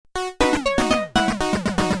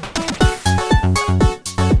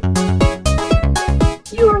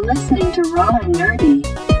Raw and Nerdy.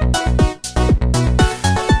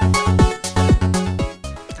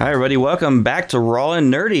 Hi everybody, welcome back to Raw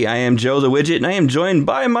and Nerdy. I am Joe the Widget, and I am joined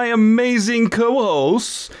by my amazing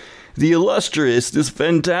co-hosts, the illustrious, this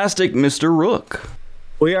fantastic Mr. Rook.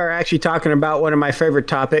 We are actually talking about one of my favorite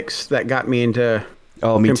topics that got me into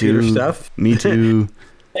computer stuff. Me too.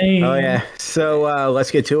 Hey. Oh yeah, so let's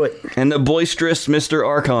get to it. And the boisterous Mr.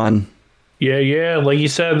 Archon. Yeah. Like you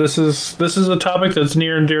said, this is a topic that's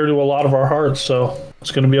near and dear to a lot of our hearts, so it's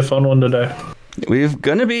going to be a fun one today. We're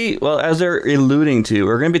going to be, well, as they're alluding to,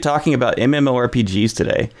 we're going to be talking about MMORPGs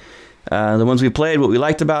today. The ones we played, what we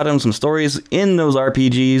liked about them, some stories in those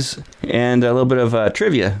RPGs, and a little bit of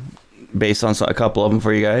trivia based on a couple of them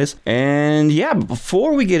for you guys. And yeah,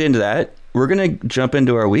 before we get into that, we're going to jump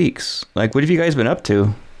into our weeks. Like, what have you guys been up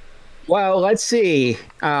to? Well, let's see.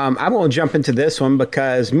 I won't jump into this one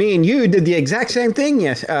because me and you did the exact same thing.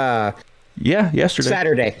 Yes. Yeah, yesterday.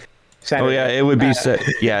 Saturday. Oh yeah, it would be.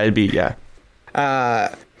 It'd be.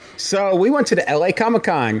 So we went to the LA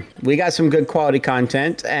Comic-Con. We got some good quality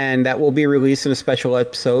content, and that will be released in a special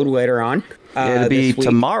episode later on. It'll be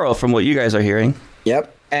tomorrow, from what you guys are hearing.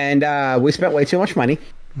 Yep. And we spent way too much money.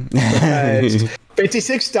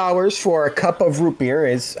 $56 for a cup of root beer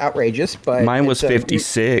is outrageous, but mine was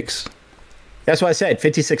 $56. That's what I said,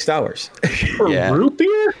 $56 for root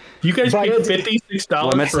beer. You guys paid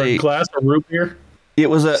 $56 for a glass of root beer.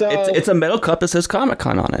 It was it's a metal cup that says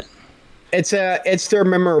Comic-Con on it. It's their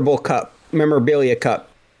memorabilia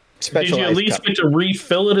cup. Did you at least get to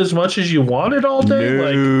refill it as much as you wanted all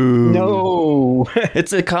day? No.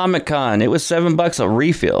 It's a Comic-Con. It was $7 a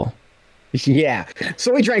refill. Yeah.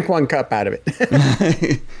 So we drank one cup out of it.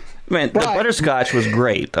 Man, the butterscotch was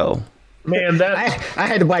great, though. Man, I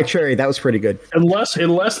had the black cherry. That was pretty good. Unless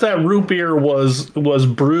that root beer was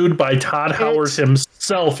brewed by Todd Howard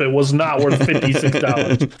himself, it was not worth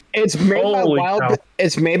 $56.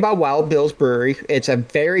 It's made by Wild Bill's Brewery. It's a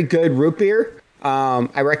very good root beer.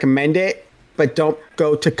 I recommend it, but don't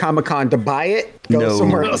go to Comic-Con to buy it. Go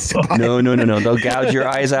somewhere else to buy it. No. They'll gouge your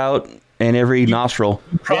eyes out and every nostril.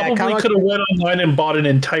 Probably could have went online and bought an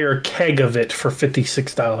entire keg of it for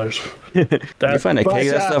 $56. If you find a keg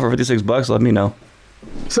of that stuff for $56, let me know.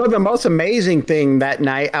 So the most amazing thing that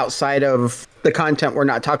night, outside of the content we're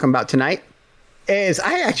not talking about tonight, is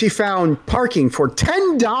I actually found parking for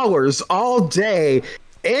 $10 all day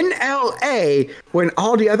in LA when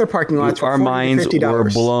all the other parking lots were $40 Our minds were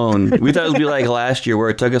blown. We thought it would be like last year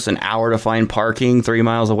where it took us an hour to find parking 3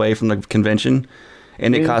 miles away from the convention.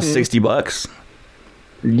 And it cost $60.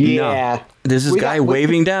 Yeah. No. There's this guy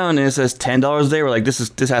waving down, and it says $10 a day. We're like, this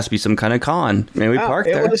has to be some kind of con. And we parked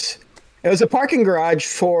there. It was a parking garage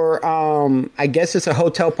for, I guess it's a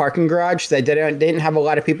hotel parking garage that didn't have a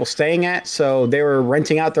lot of people staying at, so they were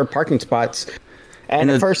renting out their parking spots. And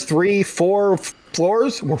the first 3-4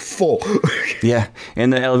 floors were full. Yeah,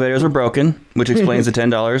 and the elevators were broken, which explains the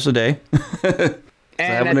 $10 a day.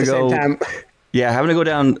 And at the same time... Yeah, having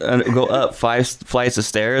to go up 5 flights of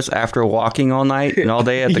stairs after walking all night and all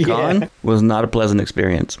day at the con was not a pleasant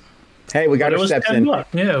experience. Hey, we got our steps in. Yeah,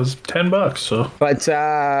 it was $10. So, but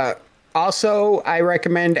also, I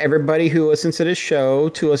recommend everybody who listens to this show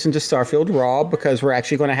to listen to Starfield Raw because we're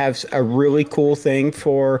actually going to have a really cool thing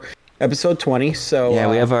for episode 20. So yeah,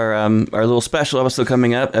 we have our little special episode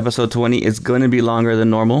coming up. Episode 20 is going to be longer than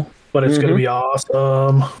normal, but it's going to be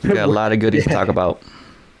awesome. We got a lot of goodies to talk about.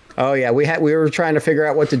 Oh yeah, we were trying to figure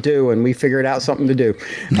out what to do, and we figured out something to do,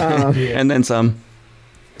 and then some.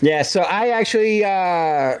 Yeah, so I actually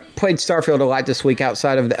played Starfield a lot this week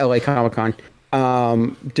outside of the LA Comic-Con,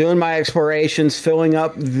 doing my explorations, filling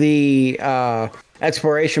up the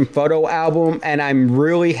exploration photo album, and I'm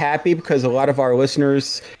really happy because a lot of our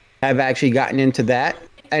listeners have actually gotten into that,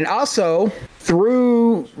 and also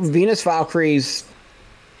through Venus Valkyrie's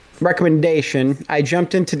recommendation, I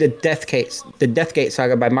jumped into the Deathgate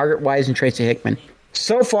saga by Margaret Wise and Tracy Hickman.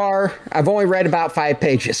 So far, I've only read about 5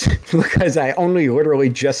 pages because I only literally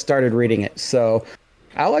just started reading it. So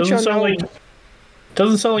I'll let you know.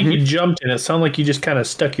 Doesn't sound like you jumped in. It sounds like you just kind of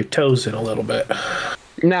stuck your toes in a little bit.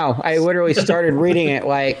 No, I literally started reading it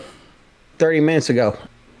like 30 minutes ago.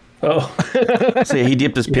 Oh. So he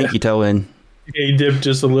dipped his pinky toe in. Yeah, he dipped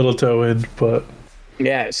just a little toe in, but...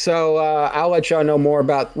 Yeah, so I'll let y'all know more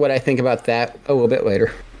about what I think about that a little bit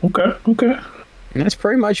later. Okay. And that's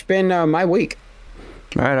pretty much been my week.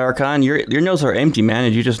 All right, Archon, your notes are empty, man.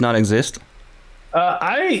 Did you just not exist?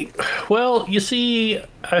 Well, you see,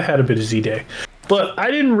 I had a busy day, but I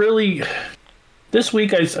didn't really... This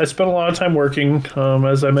week, I spent a lot of time working.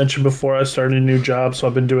 As I mentioned before, I started a new job, so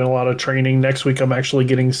I've been doing a lot of training. Next week, I'm actually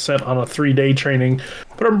getting sent on a 3-day training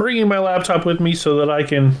but I'm bringing my laptop with me so that I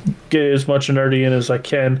can get as much nerdy in as I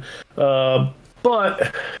can.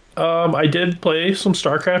 But I did play some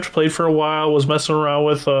StarCraft, played for a while, was messing around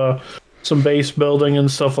with some base building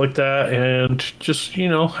and stuff like that, and just,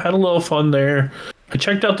 had a little fun there. I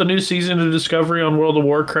checked out the new season of Discovery on World of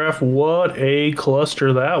Warcraft. What a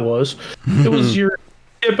cluster that was. It was your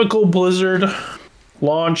typical Blizzard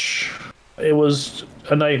launch. It was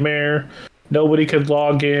a nightmare. Nobody could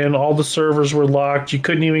log in. All the servers were locked. You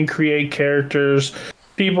couldn't even create characters.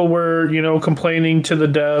 People were, complaining to the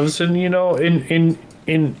devs. And,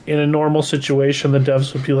 in a normal situation, the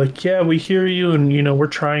devs would be like, yeah, we hear you, and, we're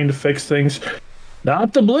trying to fix things.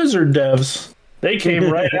 Not the Blizzard devs. They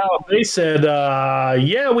came right out. They said,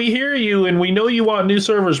 yeah, we hear you, and we know you want new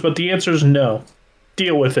servers, but the answer is no.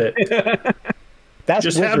 Deal with it. That's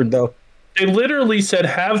just Blizzard, though. They literally said,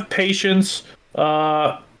 have patience.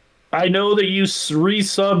 I know that you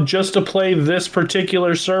resub just to play this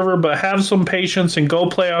particular server, but have some patience and go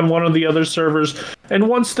play on one of the other servers. And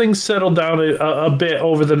once things settle down a bit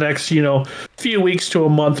over the next, few weeks to a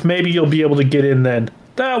month, maybe you'll be able to get in then.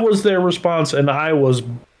 That was their response, and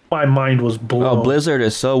my mind was blown. Oh, Blizzard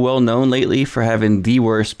is so well known lately for having the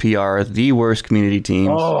worst PR, the worst community teams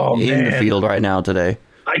in the field right now today.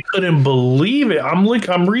 I couldn't believe it.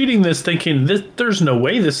 I'm reading this thinking, there's no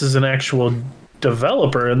way this is an actual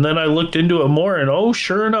developer, and then I looked into it more, and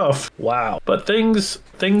sure enough, wow. But things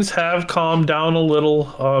have calmed down a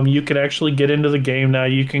little. You can actually get into the game now.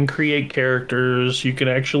 You can create characters. You can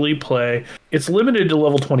actually play. It's limited to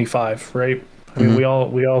level 25, right? I mean, we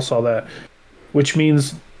all saw that, which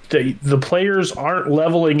means the players aren't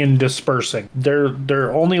leveling and dispersing.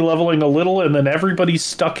 They're only leveling a little, and then everybody's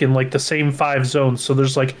stuck in like the same 5 zones. So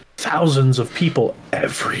there's like thousands of people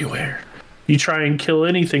everywhere. You try and kill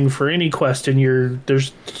anything for any quest, and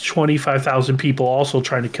there's 25,000 people also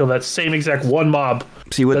trying to kill that same exact one mob.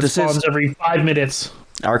 See what that this spawns is? Every 5 minutes.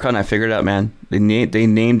 Archon, I figured it out, man. They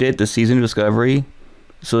named it the Season of Discovery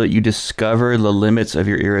so that you discover the limits of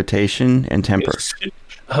your irritation and temper.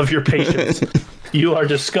 Of your patience. You are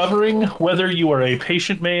discovering whether you are a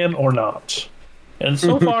patient man or not. And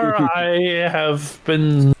so far, I have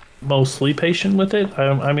been mostly patient with it.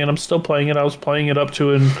 I mean, I'm still playing it. I was playing it up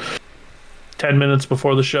to 10 minutes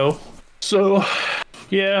before the show. So,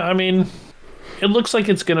 yeah, I mean, it looks like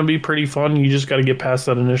it's going to be pretty fun. You just got to get past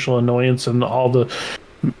that initial annoyance and all the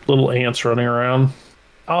little ants running around.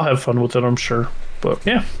 I'll have fun with it, I'm sure. But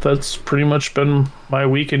yeah, that's pretty much been my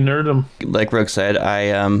week in nerdom. Like Brooke said,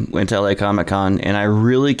 I went to LA Comic Con, and I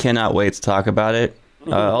really cannot wait to talk about it.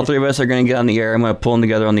 All 3 of us are going to get on the air. I'm going to pull them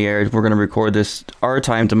together on the air. We're going to record this our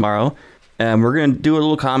time tomorrow. We're going to do a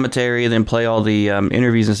little commentary and then play all the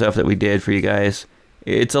interviews and stuff that we did for you guys.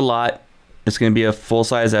 It's a lot. It's going to be a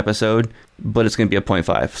full-size episode, but it's going to be a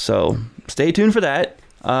 0.5. So stay tuned for that.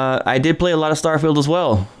 I did play a lot of Starfield as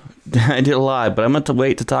well. I did a lot, but I'm going to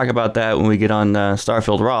wait to talk about that when we get on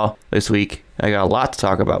Starfield Raw this week. I got a lot to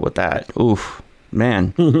talk about with that. Oof,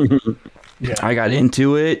 man. Yeah. I got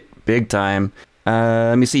into it big time.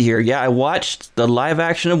 Let me see here. Yeah, I watched the live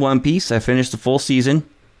action of One Piece. I finished the full season,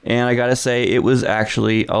 and I got to say, it was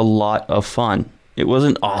actually a lot of fun. It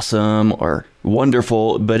wasn't awesome or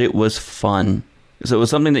wonderful, but it was fun. So it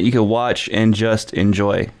was something that you could watch and just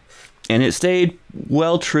enjoy. And it stayed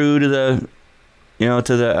well true to the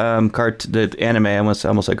the anime. I almost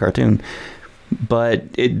said cartoon, but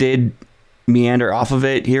it did meander off of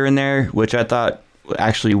it here and there, which I thought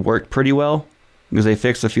actually worked pretty well because they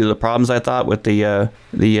fixed a few of the problems I thought with the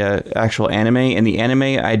actual anime. And the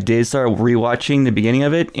anime, I did start rewatching the beginning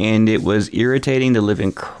of it, and it was irritating the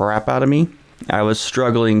living crap out of me. I was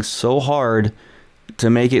struggling so hard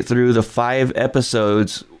to make it through the 5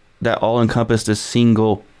 episodes that all encompassed a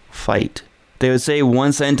single fight. They would say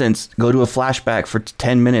one sentence, go to a flashback for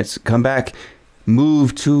 10 minutes, come back,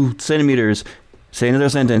 move 2 centimeters, say another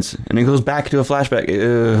sentence, and it goes back to a flashback.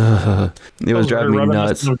 It was driving me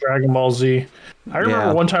nuts. Dragon Ball Z. I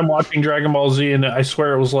remember one time watching Dragon Ball Z, and I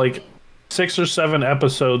swear it was like 6 or 7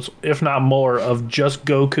 episodes, if not more, of just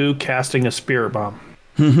Goku casting a spirit bomb.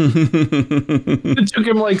 It took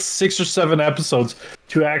him like 6 or 7 episodes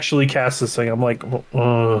to actually cast this thing. I'm like,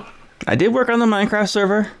 I did work on the Minecraft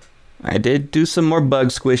server. I did do some more bug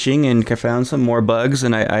squishing and found some more bugs,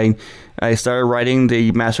 and I started writing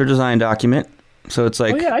the master design document. So it's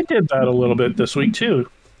like, I did that a little bit this week too.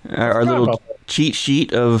 Our little cheat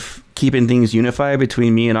sheet of keeping things unified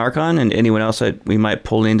between me and Archon and anyone else that we might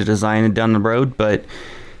pull into design down the road. But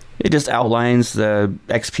It just outlines the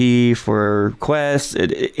XP for quests.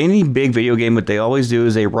 Any big video game, what they always do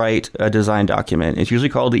is they write a design document. It's usually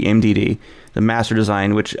called the MDD, the master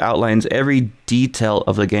design, which outlines every detail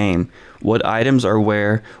of the game. What items are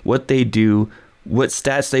where, what they do, what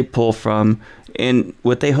stats they pull from, and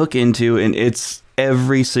what they hook into. And it's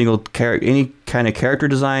every single character, any kind of character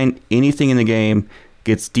design, anything in the game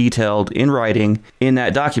gets detailed in writing in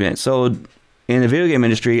that document. So in the video game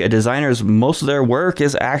industry, a designer's most of their work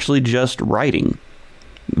is actually just writing.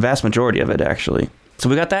 Vast majority of it, actually. So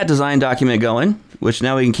we got that design document going, which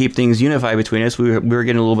now we can keep things unified between us. We were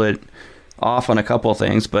getting a little bit off on a couple of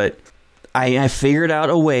things, but I figured out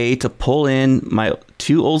a way to pull in my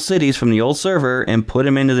 2 old cities from the old server and put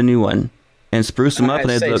them into the new one and spruce them up.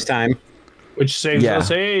 And it saves time. Which saves us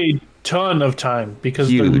a ton of time, because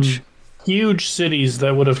huge cities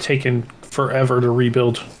that would have taken forever to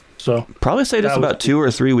rebuild. So probably saved us about 2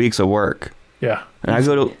 or 3 weeks of work. Yeah. And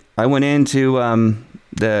I went into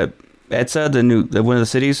the Etsa, one of the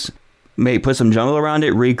cities, put some jungle around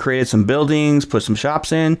it, recreated some buildings, put some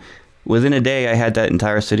shops in. Within a day, I had that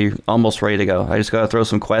entire city almost ready to go. I just got to throw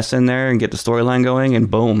some quests in there and get the storyline going, and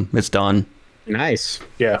boom, it's done. Nice.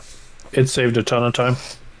 Yeah. It saved a ton of time.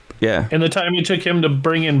 Yeah. And the time it took him to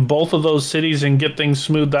bring in both of those cities and get things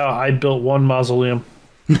smoothed out, I built one mausoleum.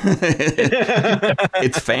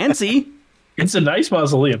 It's fancy. It's a nice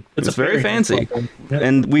mausoleum. It's very fancy. Yeah.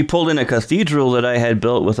 And we pulled in a cathedral that I had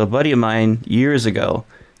built with a buddy of mine years ago,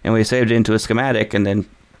 and we saved it into a schematic and then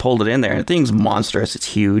pulled it in there. And the thing's monstrous. It's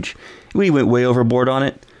huge. We went way overboard on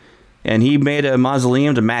it, and he made a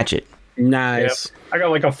mausoleum to match it. Nice. Yep. I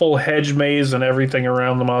got like a full hedge maze and everything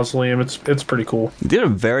around the mausoleum. It's pretty cool. You did a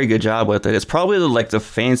very good job with it. It's probably the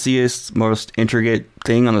fanciest, most intricate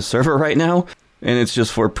thing on the server right now. And it's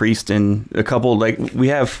just for priest and a couple,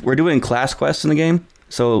 we're doing class quests in the game.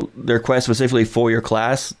 So they're quests specifically for your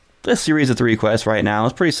class. A series of 3 quests right now.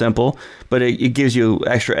 It's pretty simple, but it gives you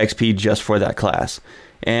extra XP just for that class.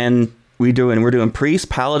 And we're doing priest,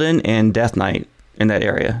 paladin, and death knight in that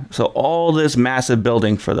area. So all this massive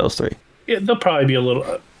building for those 3. Yeah, there'll probably be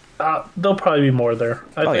there'll probably be more there.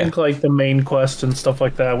 I think like the main quest and stuff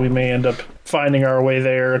like that, we may end up finding our way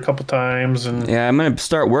there a couple times. And yeah, I'm going to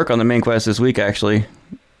start work on the main quest this week, actually,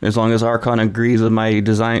 as long as Archon agrees with my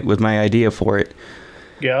design, with my idea for it.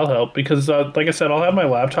 Yeah, I'll help, because like I said, I'll have my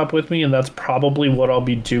laptop with me, and that's probably what I'll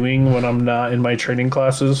be doing when I'm not in my training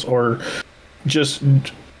classes, or just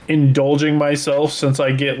indulging myself, since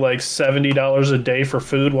I get like $70 a day for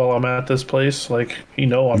food while I'm at this place. I'm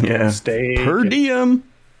getting steak per diem.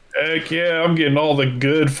 Heck yeah, I'm getting all the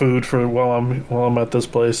good food for while I'm at this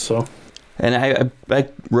place. So, and I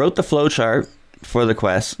wrote the flowchart for the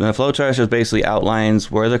quest. And the flowchart just basically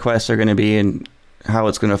outlines where the quests are going to be and how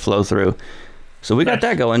it's going to flow through. So we got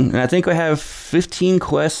that going, and I think we have 15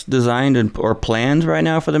 quests designed or planned right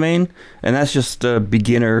now for the main, and that's just the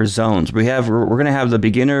beginner zones. We're going to have the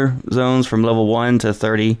beginner zones from level 1 to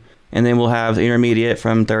 30, and then we'll have the intermediate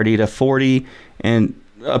from 30 to 40, and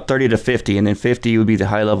up 30 to 50, and then 50 would be the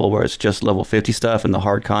high level where it's just level 50 stuff and the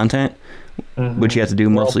hard content, which you have to do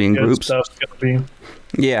mostly in groups.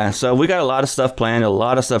 Yeah, so we got a lot of stuff planned, a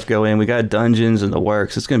lot of stuff going. We got dungeons in the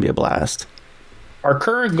works. It's going to be a blast. Our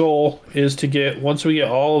current goal is to once we get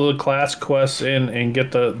all of the class quests in and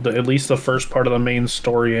get the at least the first part of the main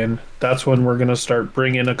story in, that's when we're going to start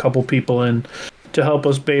bringing a couple people in to help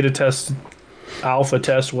us beta test, alpha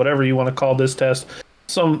test, whatever you want to call this test,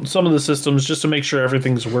 some of the systems, just to make sure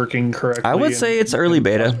everything's working correctly. I would say it's early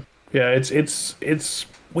beta. Yeah, it's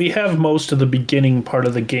we have most of the beginning part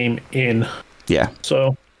of the game in. Yeah.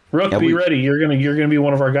 So, Rook, be ready. You're gonna be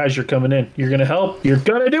one of our guys. You're coming in. You're gonna help. You're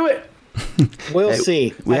gonna do it. We'll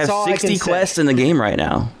see. We have 60 quests in the game right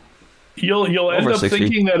now. You'll end up 60.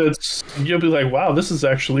 Thinking that you'll be like, wow, this is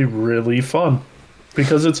actually really fun,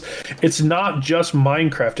 because it's not just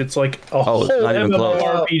Minecraft. It's like a whole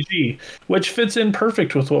MMORPG, which fits in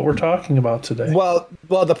perfect with what we're talking about today. Well,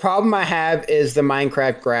 the problem I have is the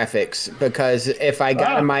Minecraft graphics, because if I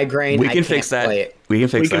got a migraine, we can fix that. We can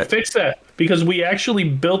fix that because we actually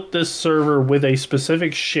built this server with a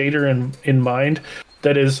specific shader in mind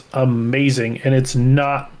that is amazing, and it's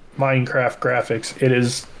not Minecraft graphics. It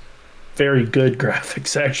is very good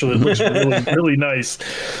graphics, actually. It looks really, really nice.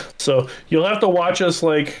 So you'll have to watch us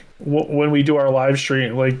when we do our live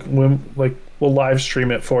stream, we'll live stream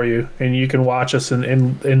it for you, and you can watch us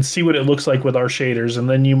and see what it looks like with our shaders, and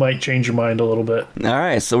then you might change your mind a little bit. All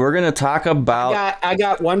right, so we're gonna talk about. I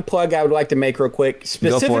got one plug I would like to make real quick,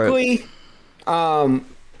 specifically, and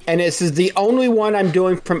this is the only one I'm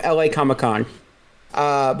doing from LA Comic-Con.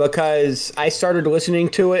 Because I started listening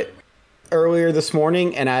to it earlier this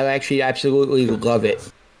morning, and I actually absolutely love it.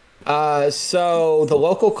 So the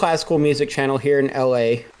local classical music channel here in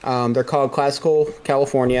LA, they're called Classical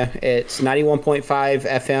California. It's 91.5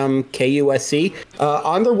 FM KUSC.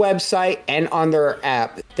 On their website and on their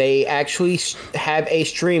app, they actually have a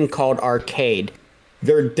stream called Arcade.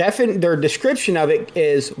 Their description of it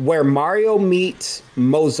is where Mario meets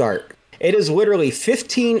Mozart. It is literally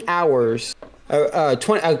 15 hours, a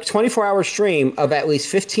 24-hour stream of at least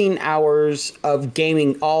 15 hours of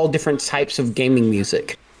gaming, all different types of gaming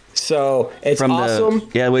music. So it's awesome.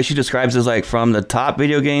 The way she describes it is like from the top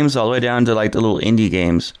video games all the way down to like the little indie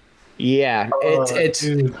games. Yeah,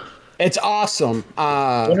 it's awesome.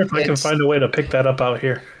 I wonder if I can find a way to pick that up out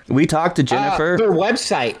here. We talked to Jennifer. Their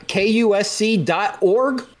website,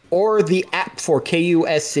 kusc.org, or the app for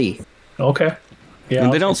KUSC. Okay. Yeah,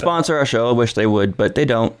 and they don't sponsor our show. I wish they would, but they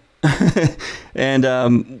don't.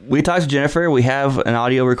 And we talked to Jennifer. We have an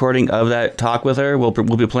audio recording of that talk with her. We'll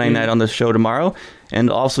be playing that on the show tomorrow, and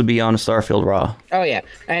also be on Starfield Raw. Oh yeah,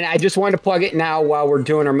 and I just wanted to plug it now while we're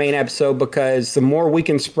doing our main episode, because the more we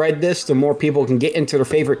can spread this, the more people can get into their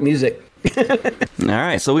favorite music. All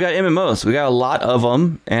right, so we got MMOs. We got a lot of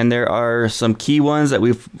them, and there are some key ones that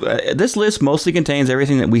we've. This list mostly contains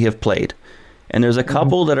everything that we have played, and there's a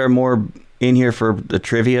couple that are more in here for the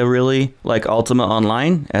trivia, really, like Ultima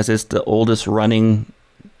Online, as it's the oldest running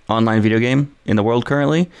online video game in the world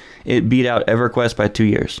currently. It beat out EverQuest by 2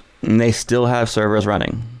 years, and they still have servers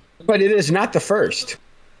running. But it is not the first.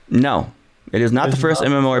 No, it is not the first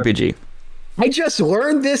MMORPG. I just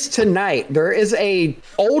learned this tonight. There is a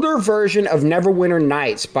older version of Neverwinter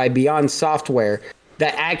Nights by Beyond Software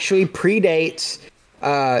that actually predates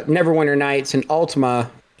Neverwinter Nights and Ultima,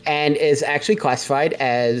 and is actually classified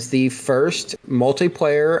as the first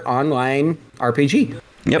multiplayer online RPG.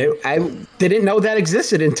 Yep. I didn't know that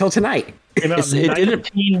existed until tonight. It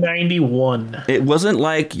 1991. It wasn't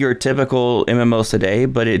like your typical MMOs today,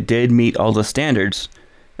 but it did meet all the standards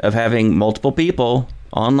of having multiple people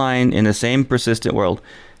online in the same persistent world.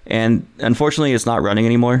 And unfortunately, it's not running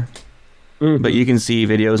anymore. Mm-hmm. But you can see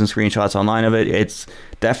videos and screenshots online of it. It's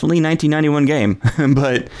definitely a 1991 game,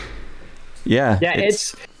 but yeah. Yeah,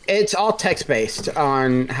 it's all text-based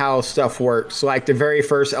on how stuff works, like the very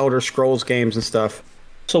first Elder Scrolls games and stuff.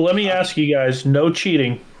 So let me ask you guys, no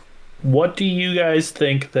cheating. What do you guys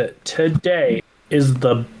think that today is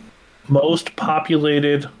the most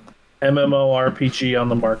populated MMORPG on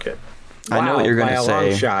the market? I know what you're going to say.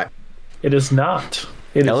 Long shot. It is not.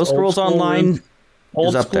 It Elder Scrolls Online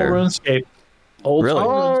is up there. RuneScape.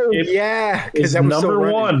 Really? Yeah, because that was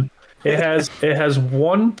number one. It has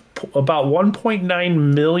about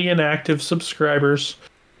 1.9 million active subscribers,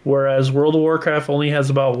 whereas World of Warcraft only has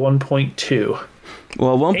about 1.2.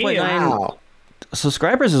 Well, 1.9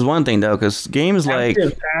 subscribers is one thing though, because games like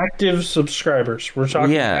active subscribers. We're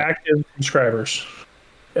talking active subscribers.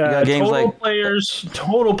 Total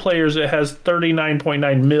players. It has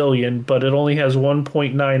 39.9 million, but it only has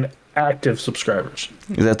 1.9 active subscribers.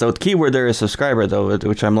 That's the keyword there is subscriber, though,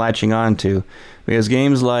 which I'm latching on to. Because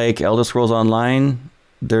games like Elder Scrolls Online,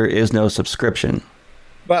 there is no subscription.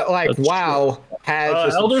 But like WoW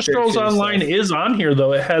has Elder Scrolls Online is on here,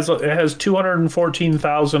 though. It has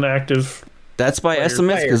 214,000 active. That's by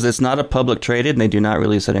estimates, because it's not a public traded, and they do not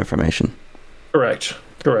release that information. Correct.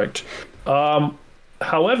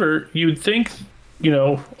 However, you'd think,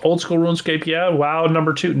 old school RuneScape, WoW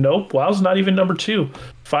number 2. Nope, WoW's not even number 2.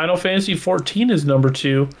 Final Fantasy 14 is number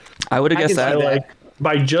 2. I would have guessed that.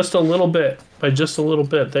 By just a little bit. They've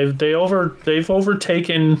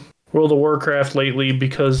overtaken World of Warcraft lately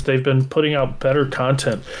because they've been putting out better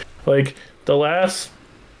content. Like the last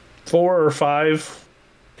 4 or 5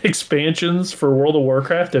 expansions for World of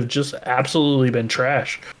Warcraft have just absolutely been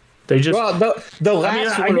trash. They just the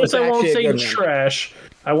last one. I guess I won't say trash.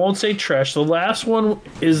 I won't say trash. The last one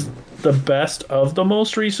is the best of the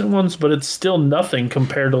most recent ones, but it's still nothing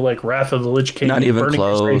compared to like Wrath of the Lich King. Not even Burning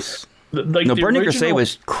close. Crusade. Burning Crusade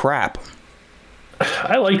was crap.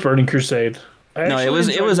 I liked Burning Crusade.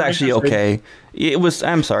 It was actually okay. It was.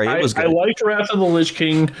 I'm sorry. It was good. I liked Wrath of the Lich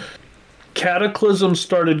King. Cataclysm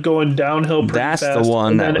started going downhill pretty fast. That's the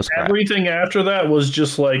one that was crap. Everything after that was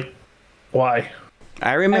just like, why?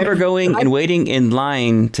 I remember going and waiting in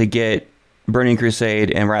line to get Burning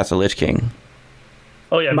Crusade and Wrath of the Lich King.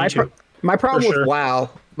 Oh yeah, me too. My problem with WoW,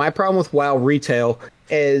 retail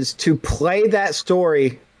is to play that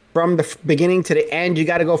story from the beginning to the end. You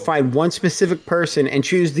got to go find one specific person and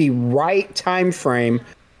choose the right time frame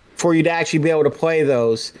for you to actually be able to play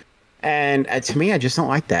those. And to me, I just don't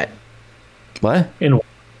like that. What? To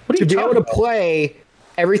be able to play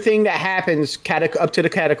everything that happens up to the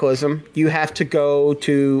Cataclysm, you have to go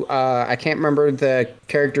to, I can't remember the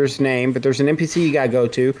character's name, but there's an NPC you got to go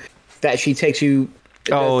to that she takes you.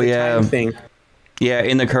 Oh, yeah. Time thing. Yeah,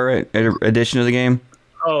 in the current edition of the game.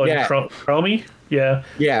 Oh, yeah. Chromie? Yeah.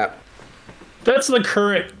 Yeah. That's the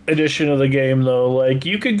current edition of the game, though. Like,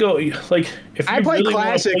 you could go, like, if you I play really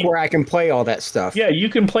Classic where I can play all that stuff. Yeah, you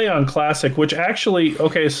can play on Classic, which actually,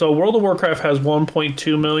 okay, so World of Warcraft has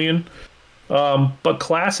 1.2 million, but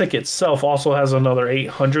Classic itself also has another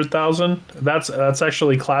 800,000. That's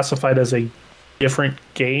actually classified as a different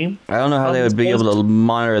game. I don't know how they would be able to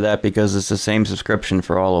monitor that because it's the same subscription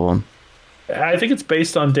for all of them. I think it's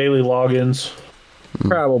based on daily logins.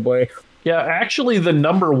 Probably. Yeah, actually, the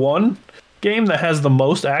number one game that has the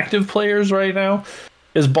most active players right now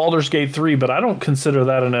is Baldur's Gate 3, but I don't consider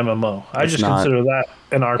that an MMO. I just consider that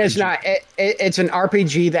an RPG. It's not. It's an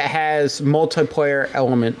RPG that has multiplayer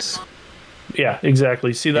elements. Yeah,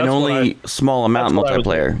 exactly. See, that's and only small amount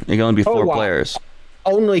multiplayer. It can only be 4 players.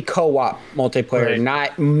 Only co-op multiplayer, right.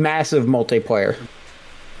 Not massive multiplayer.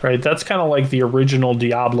 Right, that's kind of like the original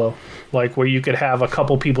Diablo, like where you could have a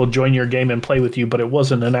couple people join your game and play with you, but it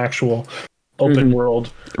wasn't an actual open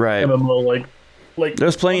world MMO. Like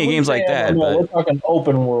there's plenty of games like that, but we're talking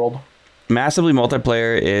open world. Massively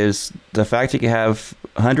multiplayer is the fact that you have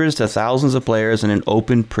hundreds to thousands of players in an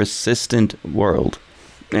open, persistent world,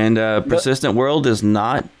 and persistent world is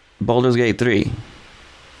not Baldur's Gate 3.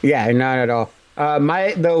 Yeah, not at all.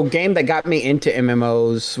 The game that got me into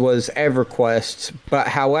MMOs was EverQuest, but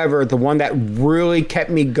however, the one that really kept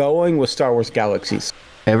me going was Star Wars Galaxies.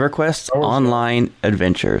 EverQuest Online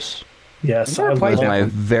Adventures. Yes, that was my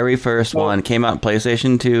very first one. Came out on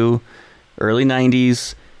PlayStation 2, early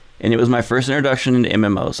 90s, and it was my first introduction into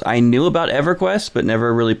MMOs. I knew about EverQuest, but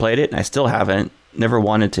never really played it, and I still haven't. Never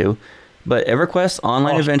wanted to. But EverQuest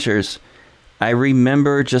Online Adventures, I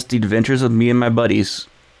remember just the adventures of me and my buddies.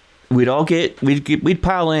 We'd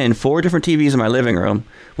pile in 4 different TVs in my living room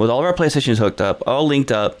with all of our PlayStations hooked up, all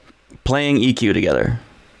linked up, playing EQ together.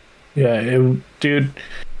 Yeah, dude,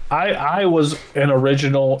 I was an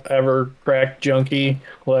original Evercrack junkie.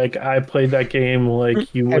 Like, I played that game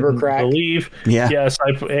like you wouldn't believe. Yeah. Yes,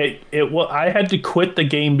 I had to quit the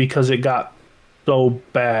game because it got so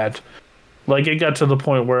bad. Like, it got to the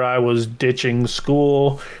point where I was ditching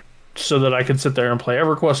school so that I could sit there and play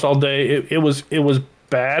EverQuest all day. It was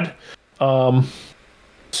bad.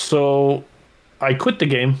 So I quit the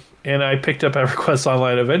game and I picked up EverQuest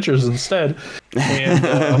Online Adventures instead. And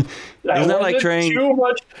isn't that like trading too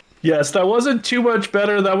much? Yes, that wasn't too much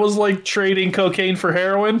better. That was like trading cocaine for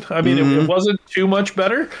heroin. I mean, it wasn't too much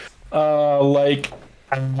better. I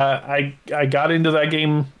got into that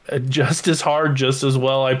game just as hard, just as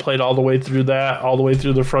well. I played all the way through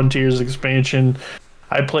the Frontiers expansion.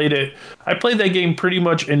 I played that game pretty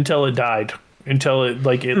much until it died. Until it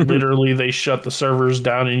literally they shut the servers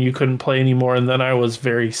down and you couldn't play anymore, and then I was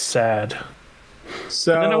very sad.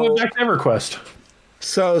 So and then I went back to EverQuest.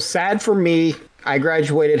 So sad for me. I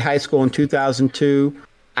graduated high school in 2002.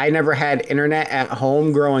 I never had internet at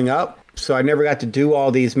home growing up, so I never got to do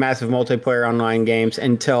all these massive multiplayer online games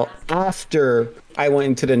until after I went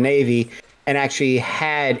into the Navy and actually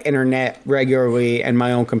had internet regularly and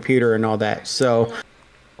my own computer and all that. So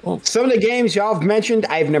some of the games y'all have mentioned,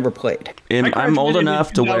 I've never played. I'm old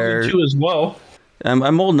enough to where as well.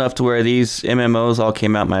 I'm old enough to where these MMOs all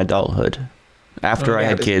came out in my adulthood after I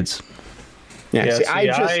had kids. Yeah, I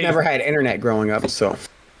just never had internet growing up, so.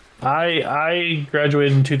 I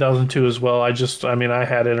graduated in 2002 as well. I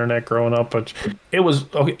had internet growing up, but it was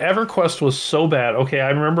okay. EverQuest was so bad. Okay, I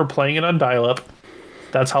remember playing it on dial-up.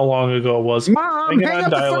 That's how long ago it was. Mom, hang up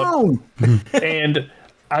the phone. And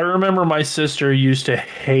I remember my sister used to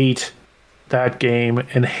hate that game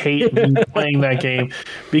and hate me playing that game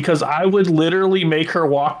because I would literally make her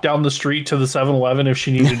walk down the street to the 7-Eleven if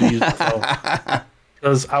she needed to use the phone.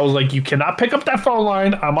 Because I was like, you cannot pick up that phone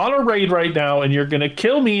line. I'm on a raid right now, and you're going to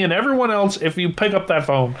kill me and everyone else if you pick up that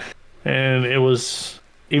phone. And it was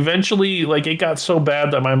eventually, it got so bad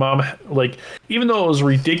that my mom, even though it was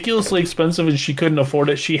ridiculously expensive and she couldn't afford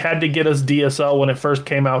it, she had to get us DSL when it first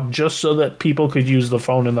came out just so that people could use the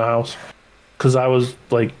phone in the house. Because I was,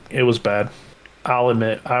 it was bad. I'll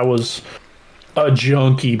admit, I was a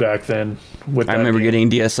junkie back then. I remember getting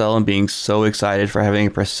DSL and being so excited for having a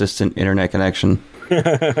persistent internet connection.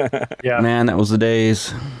 Yeah, man, that was the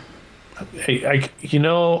days. I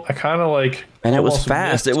kind of and it was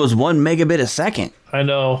fast. It was 1 megabit a second. I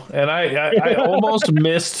know, and I almost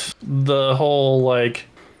missed the whole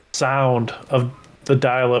sound of the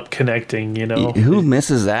dial-up connecting. Who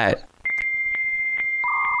misses that?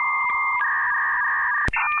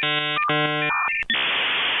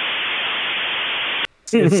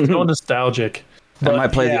 it's so nostalgic. I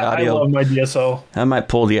might play the audio. I love my DSO. I might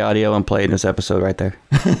pull the audio and play it in this episode right there.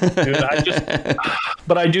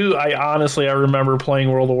 Dude, I honestly remember playing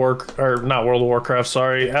not World of Warcraft,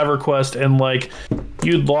 sorry, EverQuest, and like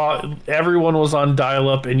everyone was on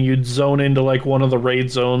dial-up, and you'd zone into like one of the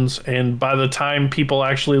raid zones, and by the time people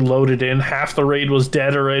actually loaded in, half the raid was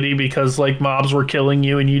dead already because like mobs were killing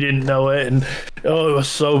you and you didn't know it, and it was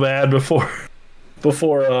so bad before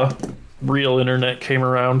real internet came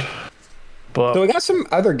around. But so we got some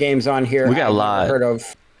other games on here. We got a lot. Heard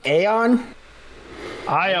of Aeon?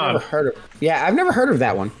 Ion. I've never heard of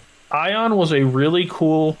that one. Ion was a really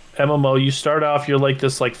cool MMO. You start off, you're like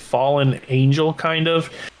this like fallen angel kind of,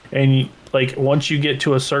 and like once you get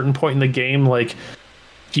to a certain point in the game, like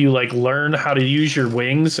you like learn how to use your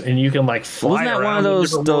wings, and you can like fly. Wasn't that around one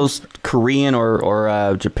of those Korean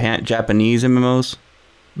or Japanese MMOs?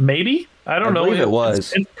 Maybe. I don't know. Believe it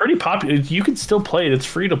was. It's pretty popular. You can still play it. It's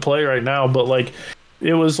free to play right now, but like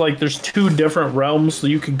it was like there's two different realms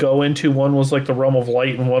that you could go into. One was like the realm of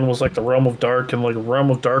light, and one was like the realm of dark. And like the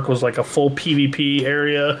realm of dark was like a full PvP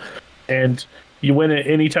area, and you went in,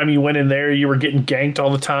 anytime you went in there, you were getting ganked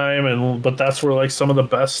all the time. But that's where like some of the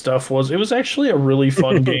best stuff was. It was actually a really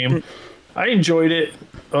fun game. I enjoyed it.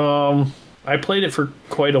 I played it for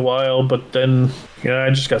quite a while, but then I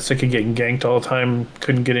just got sick of getting ganked all the time.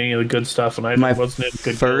 Couldn't get any of the good stuff, and I wasn't in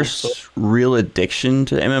good first games, so. Real addiction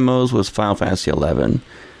to MMOs was Final Fantasy XI.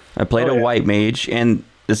 I played a white mage, and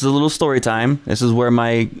this is a little story time. This is where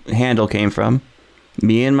my handle came from.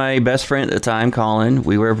 Me and my best friend at the time, Colin,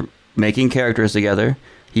 we were making characters together.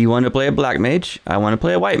 He wanted to play a black mage. I wanted to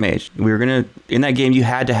play a white mage. We were gonna in that game. You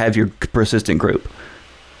had to have your persistent group.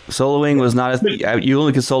 Soloing was not you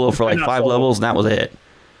only could solo for like 5 levels, and that was it.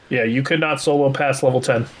 Yeah, you could not solo past level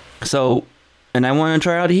 10. So, and I wanted to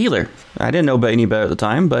try out a healer. I didn't know any better at the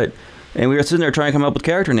time, and we were sitting there trying to come up with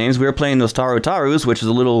character names. We were playing those Tarus, which is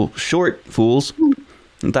a little short fools,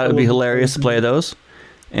 and thought it would be hilarious to play those.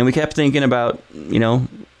 And we kept thinking about,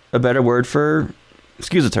 a better word for,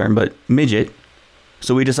 excuse the term, but midget.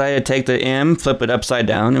 So we decided to take the M, flip it upside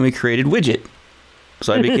down, and we created widget.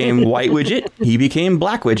 So I became white widget. He became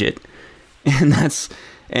black widget,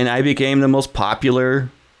 and I became the most popular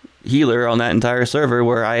healer on that entire server,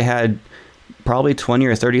 where I had probably 20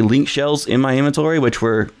 or 30 link shells in my inventory, which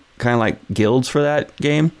were kind of like guilds for that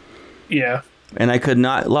game. Yeah. And I could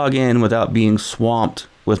not log in without being swamped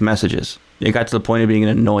with messages. It got to the point of being an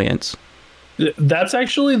annoyance. That's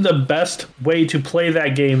actually the best way to play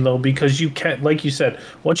that game, though, because you can't, like you said,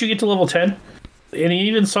 once you get to level 10, and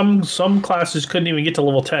even some classes couldn't even get to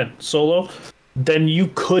level 10 solo, then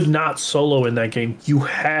you could not solo in that game. You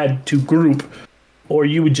had to group, or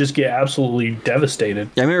you would just get absolutely devastated.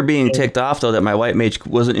 I remember being ticked off, though, that my white mage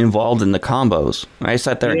wasn't involved in the combos. I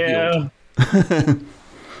sat there and healed.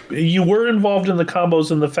 You were involved in the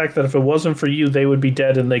combos, and the fact that if it wasn't for you, they would be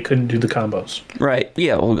dead and they couldn't do the combos. Right.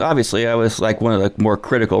 Yeah, well, obviously, I was like one of the more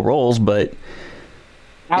critical roles, but...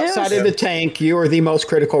 Outside of the tank, you were the most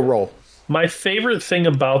critical role. My favorite thing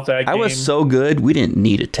about that game... I was so good, we didn't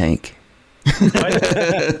need a tank.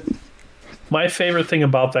 My favorite thing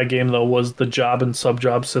about that game, though, was the job and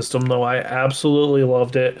sub-job system, though. I absolutely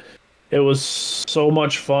loved it. It was so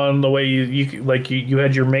much fun, the way you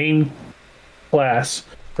had your main class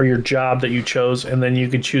or your job that you chose, and then you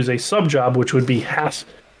could choose a sub-job, which would be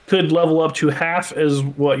could level up to half as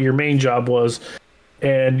what your main job was.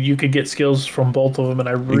 And you could get skills from both of them, and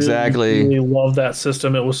I really love that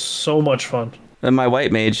system. It was so much fun. And my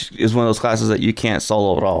white mage is one of those classes that you can't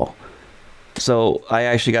solo at all. So I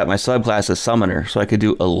actually got my subclass as summoner, so I could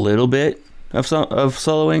do a little bit of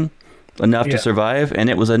soloing, enough to survive, and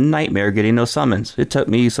it was a nightmare getting those summons. It took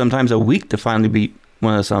me sometimes a week to finally beat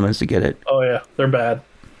one of the summons to get it. Oh yeah, they're bad.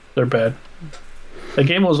 They're bad. The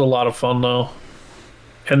game was a lot of fun, though.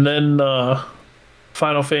 And then...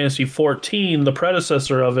 Final Fantasy XIV, the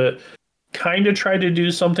predecessor of it, kind of tried to do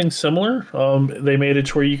something similar. They made it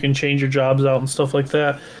to where you can change your jobs out and stuff like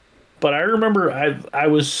that. But I remember I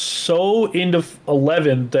was so into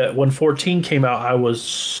 11 that when 14 came out, I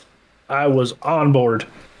was on board,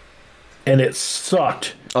 and it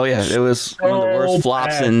sucked. Oh yeah, it was one of the worst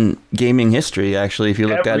flops in gaming history. Actually, if you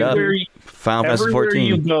look that up, Final Fantasy XIV. Everywhere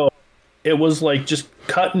you go, it was like just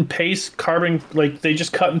cut and paste carbon, like they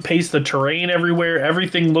just cut and paste the terrain everywhere.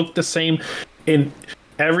 Everything looked the same, and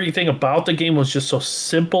everything about the game was just so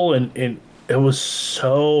simple, and it was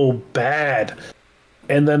so bad.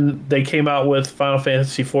 And then they came out with Final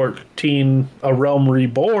Fantasy XIV, A Realm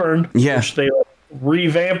Reborn, which they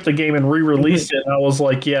revamped the game and re-released it. And I was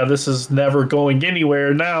like, yeah, this is never going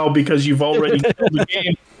anywhere now because you've already killed the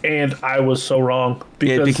game. And I was so wrong.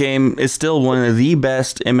 It's still one of the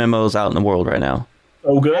best MMOs out in the world right now.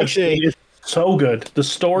 So good. Actually, it's so good. The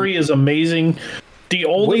story is amazing. The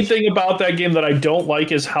only thing about that game that I don't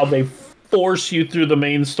like is how they force you through the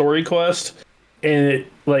main story quest, and it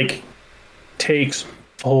like takes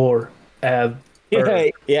forever.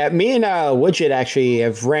 Yeah. Me and Widget actually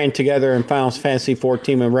have ran together in Final Fantasy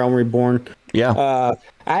 14 and Realm Reborn. Yeah.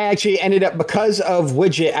 I actually ended up, because of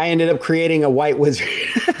Widget, I ended up creating a white wizard.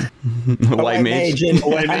 a white mage.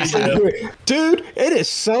 Dude, it is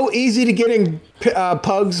so easy to get in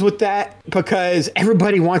pugs with that because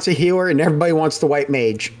everybody wants a healer and everybody wants the white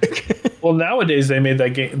mage. Well, nowadays they made that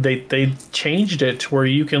game. They changed it to where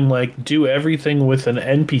you can like do everything with an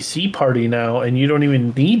NPC party now, and you don't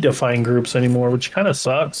even need to find groups anymore, which kind of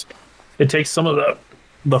sucks. It takes some of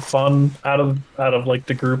the fun out of like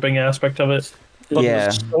the grouping aspect of it. But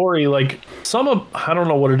the story, like I don't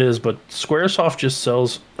know what it is, but Squaresoft just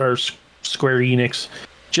sells, or Square Enix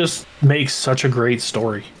just makes such a great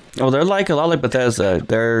story. Oh, they're like a lot like Bethesda.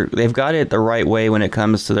 They've got it the right way when it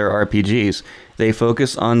comes to their RPGs. They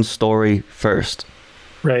focus on story first,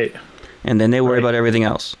 right, and then they worry about everything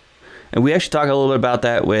else. And we actually talk a little bit about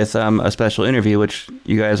that with a special interview, which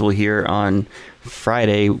you guys will hear on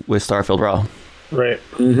Friday with Starfield Raw. Right.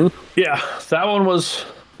 Mm-hmm. Yeah, that one was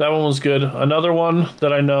good. Another one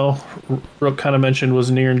that I know Rook kind of mentioned was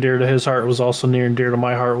near and dear to his heart, was also near and dear to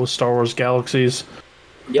my heart, was Star Wars Galaxies.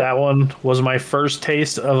 Yep. That one was my first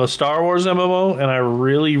taste of a Star Wars MMO, and I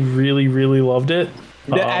really, really, really loved it.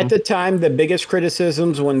 At the time, the biggest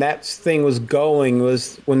criticisms when that thing was going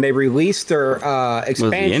was when they released their expansions.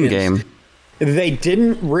 The end game. They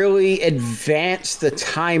didn't really advance the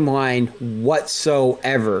timeline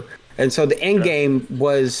whatsoever. And so the end game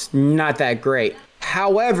was not that great.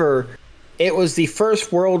 However, it was the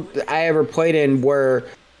first world I ever played in where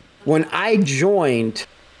when I joined,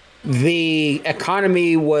 the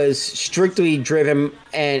economy was strictly driven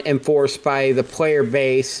and enforced by the player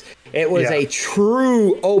base. It was a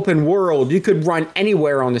true open world. You could run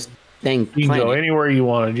anywhere on this thing. You can go anywhere you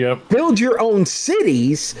wanted, yep. Build your own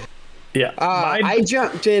cities. Yeah. I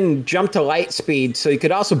jumped to light speed, so you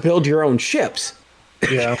could also build your own ships.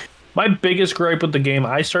 Yeah. My biggest gripe with the game,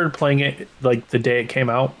 I started playing it like the day it came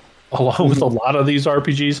out, along with a lot of these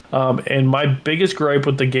RPGs. And my biggest gripe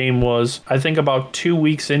with the game was, I think about 2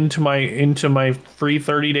 weeks into my free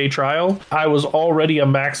 30-day trial, I was already a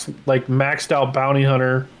maxed out bounty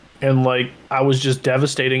hunter, and like I was just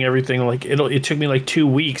devastating everything. Like it took me like 2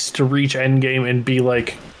 weeks to reach endgame and be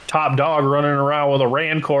like top dog, running around with a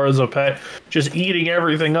Rancor as a pet, just eating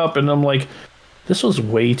everything up. And I'm like, this was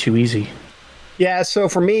way too easy. Yeah, so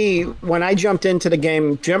for me, when I jumped into the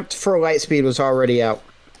game, Jumped for Lightspeed was already out.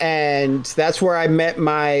 And that's where I met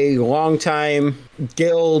my longtime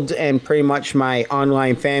guild and pretty much my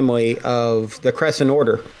online family of the Crescent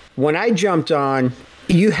Order. When I jumped on,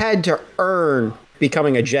 you had to earn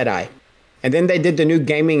becoming a Jedi. And then they did the new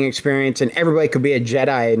gaming experience and everybody could be a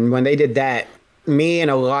Jedi. And when they did that, me and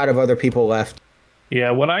a lot of other people left. Yeah,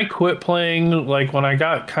 when I quit playing, like when I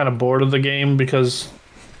got kind of bored of the game because,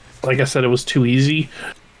 like I said, it was too easy.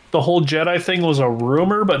 The whole Jedi thing was a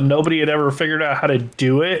rumor, but nobody had ever figured out how to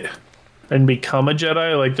do it and become a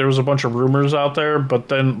Jedi. Like there was a bunch of rumors out there, but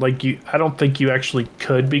then like I don't think you actually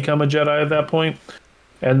could become a Jedi at that point.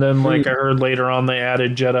 And then like I heard later on they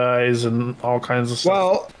added Jedis and all kinds of stuff.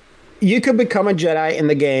 Well, you could become a Jedi in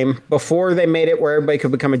the game before they made it where everybody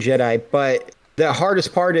could become a Jedi, but the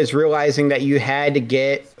hardest part is realizing that you had to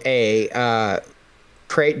get a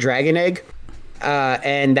crate dragon egg.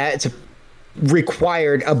 And that's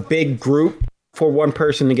required a big group for one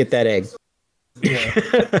person to get that egg.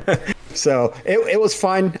 Yeah. So it was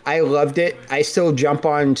fun. I loved it. I still jump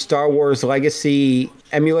on Star Wars Legacy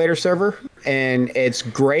emulator server, and it's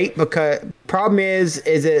great because problem is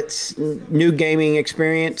it's new gaming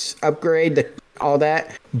experience upgrade, all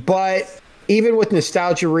that. But even with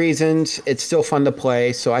nostalgia reasons, it's still fun to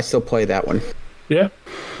play. So I still play that one. Yeah,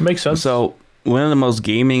 makes sense. So one of the most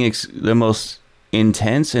the most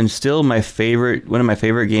intense and still one of my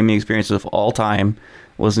favorite gaming experiences of all time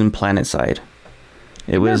was in PlanetSide.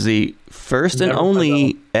 It was the first and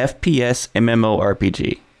only FPS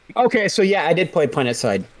MMORPG. Okay, so yeah, I did play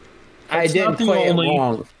PlanetSide. I did play it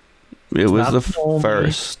long. It was the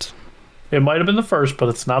first. It might have been the first, but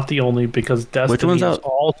it's not the only because Destiny is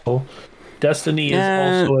also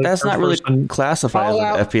that's not really classified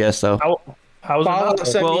as an FPS though. How is it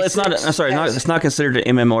not? Well, it's not. I'm sorry, it's not considered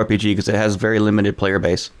an MMORPG because it has very limited player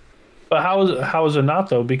base. But how is it not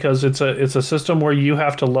though? Because it's a system where you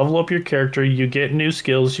have to level up your character, you get new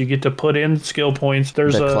skills, you get to put in skill points.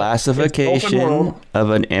 There's the classification of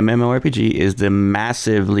an MMORPG is the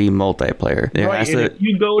massively multiplayer. Right, and if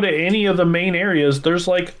you go to any of the main areas, there's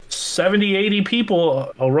like 70, 80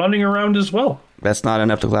 people running around as well. That's not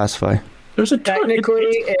enough to classify. There's a technically,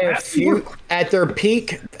 if you at their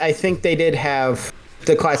peak, I think they did have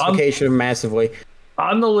the classification of massively.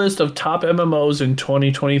 On the list of top MMOs in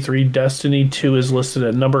 2023, Destiny 2 is listed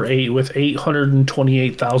at number 8 with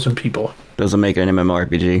 828,000 people. Doesn't make it an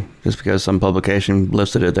MMORPG just because some publication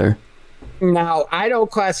listed it there. Now, I don't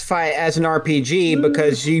classify it as an RPG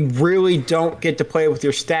because you really don't get to play with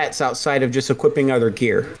your stats outside of just equipping other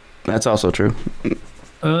gear. That's also true.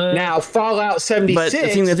 Now, Fallout 76 but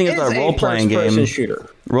the thing is a role-playing game. Shooter.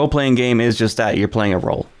 Role-playing game is just that. You're playing a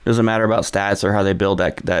role. It doesn't matter about stats or how they build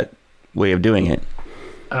that way of doing it.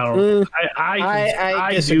 I don't know.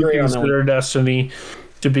 I do consider Destiny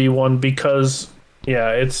to be one because,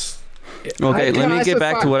 it's... Okay, let me get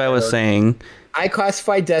back to what I was saying. I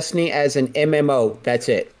classify Destiny as an MMO. That's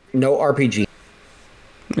it. No RPG.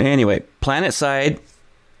 Anyway, PlanetSide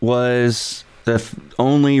was the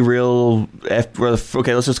only real...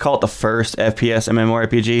 okay, let's just call it the first FPS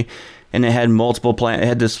MMORPG. And it had multiple planets. It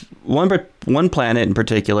had this one planet in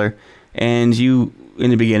particular. And in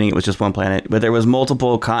the beginning, it was just one planet, but there was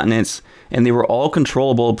multiple continents, and they were all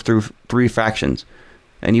controllable through 3 factions.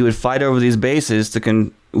 And you would fight over these bases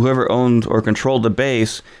to whoever owned or controlled the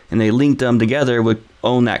base, and they linked them together would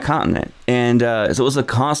own that continent. And so it was a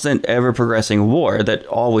constant, ever-progressing war that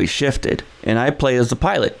always shifted. And I played as the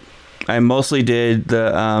pilot. I mostly did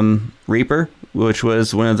the Reaper, which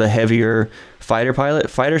was one of the heavier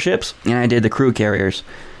fighter ships, and I did the crew carriers.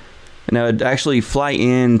 And I would actually fly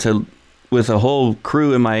with a whole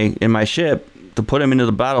crew in my ship to put them into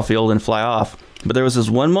the battlefield and fly off. But there was this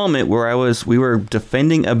one moment where we were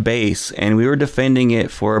defending a base, and we were defending it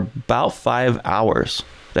for about 5 hours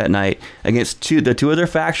that night against the two other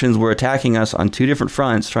factions were attacking us on 2 different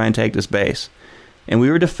fronts trying to take this base. And we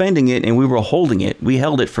were defending it, and we were holding it. We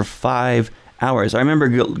held it for 5 hours. I remember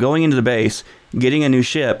going into the base, getting a new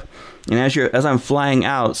ship, and as I'm flying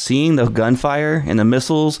out, seeing the gunfire and the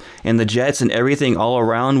missiles and the jets and everything all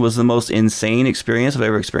around was the most insane experience I've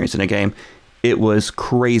ever experienced in a game. It was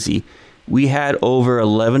crazy. We had over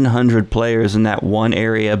 1,100 players in that one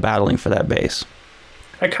area battling for that base.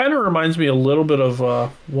 It kind of reminds me a little bit of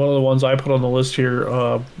one of the ones I put on the list here,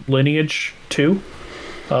 Lineage 2.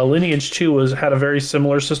 Lineage 2 had a very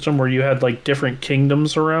similar system where you had like different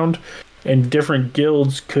kingdoms around, and different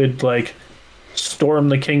guilds could like storm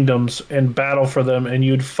the kingdoms and battle for them, and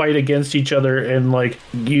you'd fight against each other, and like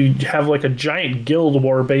you'd have like a giant guild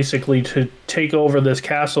war basically to take over this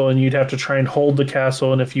castle, and you'd have to try and hold the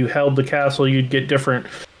castle, and if you held the castle you'd get different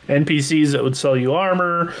NPCs that would sell you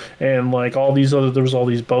armor and like there was all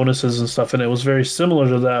these bonuses and stuff, and it was very similar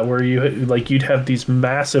to that where you'd have these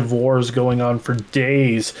massive wars going on for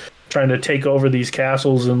days trying to take over these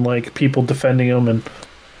castles and like people defending them, and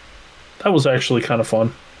that was actually kind of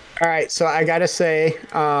fun. All right, so I gotta say,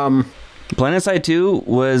 PlanetSide 2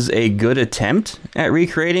 was a good attempt at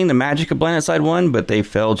recreating the magic of PlanetSide 1, but they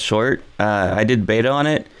fell short. I did beta on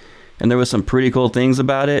it, and there was some pretty cool things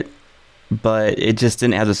about it, but it just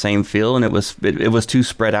didn't have the same feel, and it was too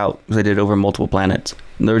spread out because they did it over multiple planets.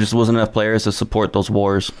 And there just wasn't enough players to support those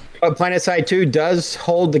wars. But PlanetSide 2 does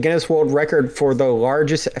hold the Guinness World Record for the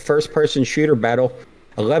largest first-person shooter battle.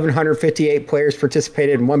 1,158 players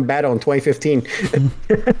participated in one battle in 2015.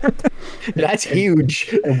 That's huge.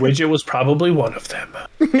 Widget was probably one of them.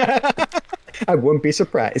 I wouldn't be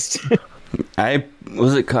surprised. I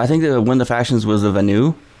think one of the factions was the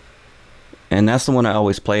Vanu, and that's the one I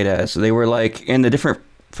always played as. They were like, and the different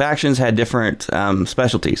factions had different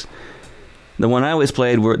specialties. The one I always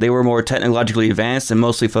played they were more technologically advanced and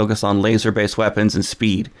mostly focused on laser-based weapons and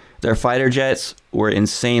speed. Their fighter jets were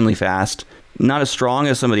insanely fast. Not as strong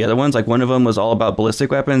as some of the other ones. Like one of them was all about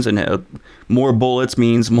ballistic weapons, and more bullets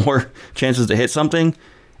means more chances to hit something.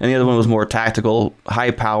 And the other one was more tactical,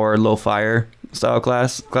 high power, low fire style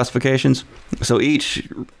classifications. So each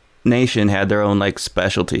nation had their own like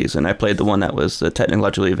specialties, and I played the one that was the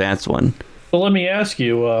technologically advanced one. Well, let me ask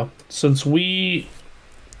you, since we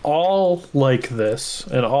all like this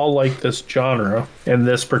and all like this genre and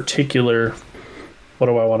this particular, what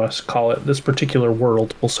do I want to call it? This particular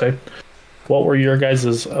world, we'll say. What were your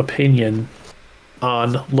guys' opinion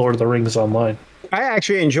on Lord of the Rings Online? I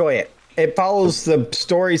actually enjoy it. It follows the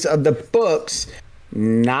stories of the books,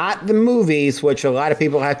 not the movies, which a lot of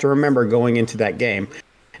people have to remember going into that game.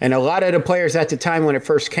 And a lot of the players at the time when it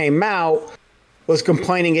first came out was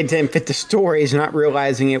complaining it didn't fit the stories, not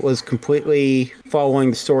realizing it was completely following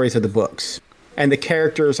the stories of the books and the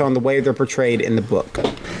characters on the way they're portrayed in the book.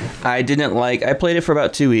 I played it for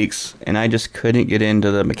about 2 weeks, and I just couldn't get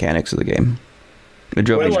into the mechanics of the game. It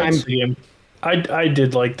drove me nuts. I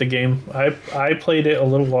did like the game. I played it a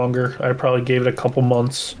little longer. I probably gave it a couple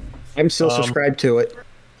months. I'm still subscribed to it.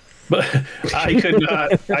 But I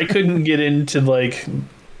couldn't get into like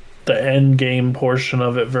the end game portion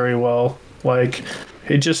of it very well. Like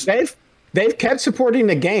it just they've kept supporting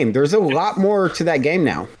the game. There's a lot more to that game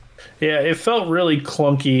now. Yeah, it felt really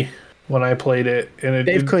clunky when I played it, and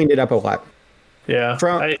they've cleaned it up a lot. Yeah,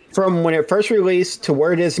 from when it first released to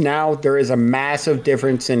where it is now, there is a massive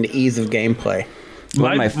difference in ease of gameplay.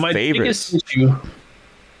 One of my favorites.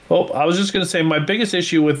 I was just going to say my biggest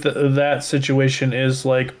issue with that situation is,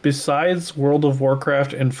 like, besides World of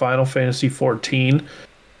Warcraft and Final Fantasy 14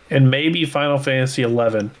 and maybe Final Fantasy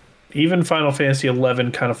 11, even Final Fantasy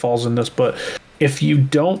 11 kind of falls in this, but if you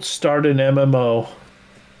don't start an MMO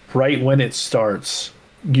right when it starts,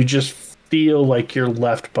 you just feel like you're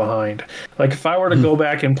left behind. Like, if I were to go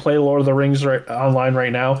back and play Lord of the Rings online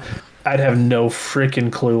right now, I'd have no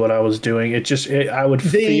freaking clue what I was doing. I would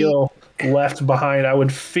feel left behind. I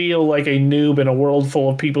would feel like a noob in a world full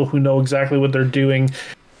of people who know exactly what they're doing,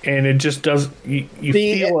 and it just does. You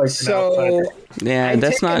feel like an outsider. Yeah,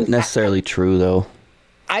 that's not necessarily true, though.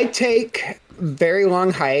 I take very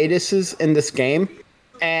long hiatuses in this game,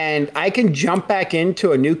 and I can jump back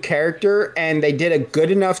into a new character, and they did a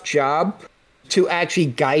good enough job to actually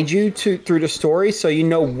guide you through the story, so you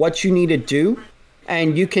know what you need to do,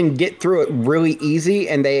 and you can get through it really easy,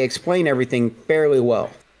 and they explain everything fairly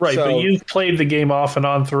well. Right, but you've played the game off and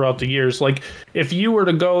on throughout the years. Like, if you were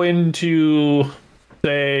to go into,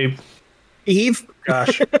 say, Eve,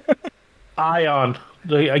 Ion,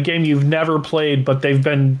 a game you've never played, but they've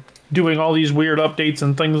been doing all these weird updates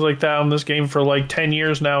and things like that on this game for like 10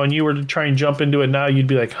 years now, and you were to try and jump into it now, you'd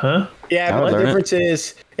be like, huh? Yeah, but the difference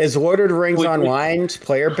is Lord of the Rings Online's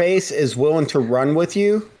player base is willing to run with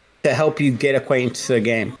you to help you get acquainted to the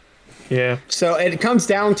game. Yeah. So it comes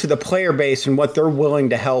down to the player base and what they're willing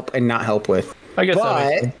to help and not help with. I guess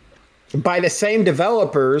but by the same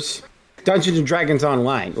developers, Dungeons and Dragons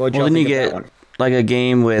Online. Well, then you get like a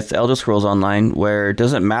game with Elderscrolls Online where it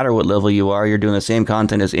doesn't matter what level you are, you're doing the same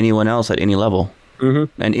content as anyone else at any level.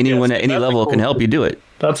 Mm-hmm. And anyone at any level can help you do it.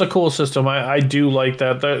 That's a cool system. I do like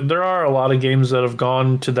that. There are a lot of games that have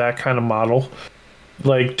gone to that kind of model.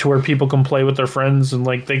 Like, to where people can play with their friends, and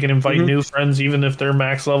like they can invite new friends even if they're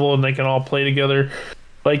max level, and they can all play together.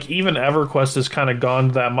 Like, even EverQuest has kind of gone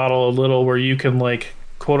to that model a little, where you can, like,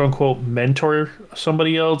 quote unquote mentor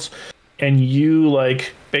somebody else, and you,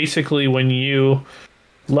 like, basically when you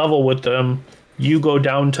level with them, you go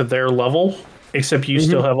down to their level, except you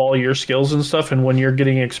still have all your skills and stuff, and when you're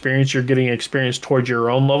getting experience, you're getting experience towards your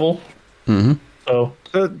own level. So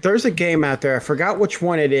there's a game out there, I forgot which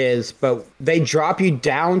one it is, but they drop you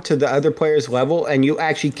down to the other player's level, and you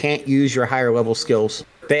actually can't use your higher level skills.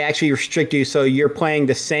 They actually restrict you, so you're playing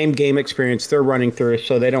the same game experience they're running through,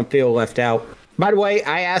 so they don't feel left out. By the way,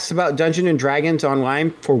 I asked about Dungeons and Dragons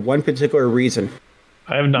Online for one particular reason.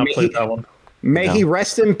 I have not played that one. May he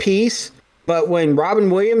rest in peace, but when Robin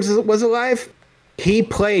Williams was alive, he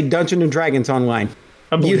played Dungeons and Dragons Online.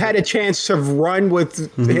 You had a chance to run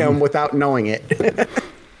with him without knowing it.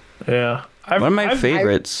 Yeah. One of my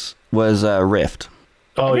favorites was Rift.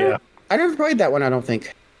 Oh, yeah. I never played that one, I don't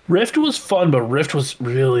think. Rift was fun, but Rift was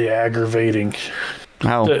really aggravating.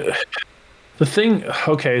 How? The thing...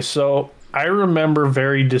 Okay, so I remember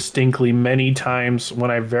very distinctly many times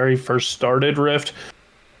when I very first started Rift,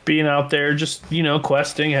 being out there just,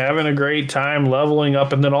 questing, having a great time, leveling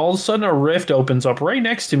up, and then all of a sudden a rift opens up right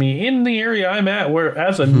next to me in the area I'm at, where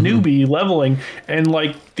as a newbie leveling, and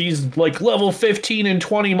like these like level 15 and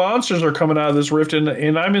 20 monsters are coming out of this rift,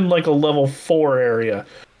 and I'm in like a level 4 area,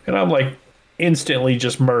 and I'm like instantly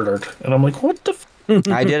just murdered, and I'm like, what the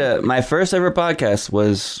I did my first ever podcast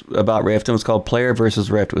was about Rift, and it was called Player versus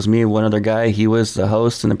Rift. It was me and one other guy. He was the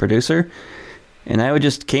host and the producer. And I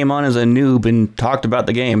just came on as a noob and talked about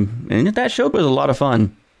the game. And that show was a lot of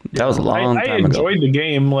fun. That was a long time ago. I enjoyed the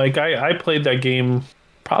game. Like, I played that game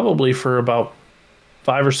probably for about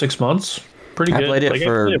 5 or 6 months. Pretty good. I played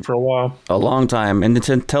it for a while. A long time. And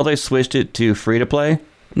until they switched it to free-to-play.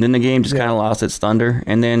 And then the game just kind of lost its thunder.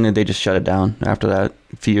 And then they just shut it down after that,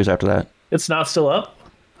 a few years after that. It's not still up?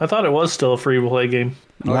 I thought it was still a free-to-play game.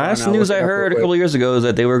 Last news I heard a couple years ago is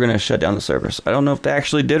that they were going to shut down the servers. I don't know if they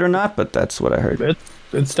actually did or not, but that's what I heard.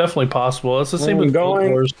 It's definitely possible. It's the same with Guild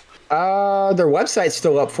Wars. Their website's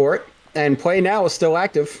still up for it, and Play Now is still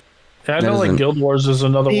active. I know, like Guild Wars is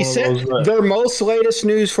another one of those. Their most latest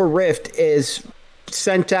news for Rift is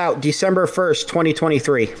sent out December 1st,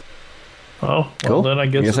 2023. Oh, well, cool. Then I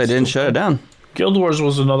guess I didn't shut it down. Guild Wars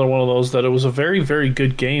was another one of those that it was a very, very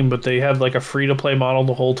good game, but they had like a free-to-play model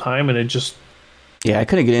the whole time, and it just... Yeah, I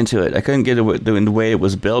couldn't get into it. I couldn't get it the way it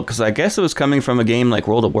was built, because I guess it was coming from a game like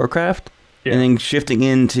World of Warcraft, and then shifting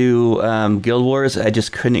into Guild Wars, I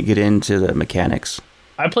just couldn't get into the mechanics.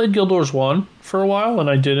 I played Guild Wars 1 for a while, and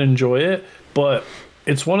I did enjoy it, but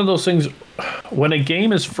it's one of those things, when a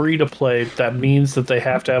game is free to play, that means that they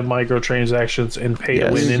have to have microtransactions and pay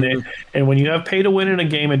to win in it. And when you have pay to win in a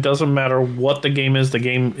game, it doesn't matter what the game is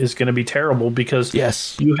going to be terrible, because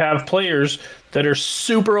you have players that are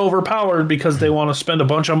super overpowered because they want to spend a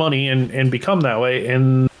bunch of money and become that way.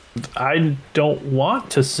 And I don't want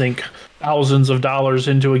to sink thousands of dollars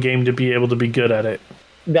into a game to be able to be good at it.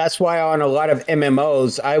 That's why on a lot of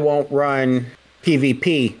MMOs, I won't run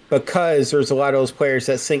PvP, because there's a lot of those players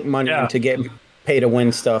that sink money into getting pay to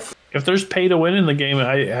win stuff. If there's pay to win in the game,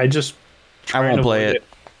 I just I won't play it.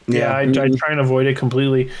 Yeah, I try and avoid it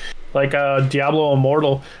completely. Like Diablo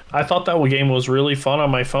Immortal, I thought that game was really fun on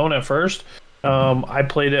my phone at first. I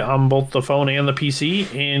played it on both the phone and the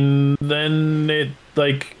PC, and then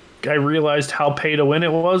I realized how pay to win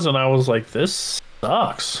it was, and I was like, this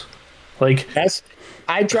sucks.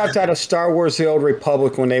 I dropped out of Star Wars The Old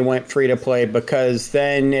Republic when they went free to play, because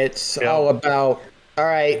then it's all about, all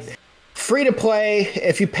right, free to play.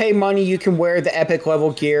 If you pay money, you can wear the epic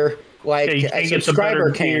level gear. Like a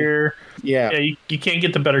subscriber can. Gear. Yeah, you can't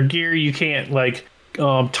get the better gear. You can't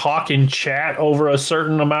talk in chat over a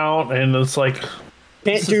certain amount, and it's like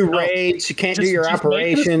can't do raids. You can't do your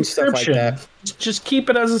operations, stuff like that. Just keep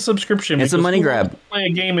it as a subscription. It's a money grab. Play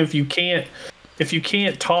a game if you can't. If you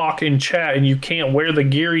can't talk in chat and you can't wear the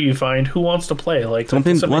gear you find, who wants to play? Like one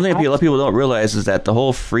thing a lot of people don't realize is that the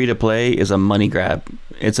whole free to play is a money grab.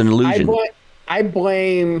 It's an illusion. I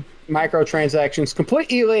blame microtransactions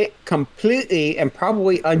completely and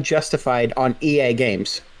probably unjustified on EA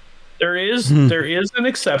games. There is an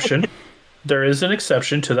exception. There is an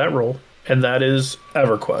exception to that rule, and that is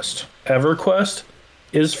EverQuest. EverQuest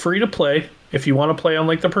is free to play. If you want to play on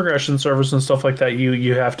like the progression servers and stuff like that,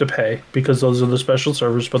 you have to pay, because those are the special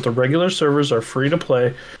servers. But the regular servers are free to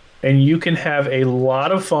play, and you can have a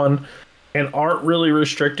lot of fun and aren't really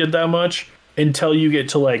restricted that much until you get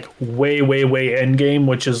to like way end game,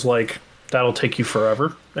 which is like that'll take you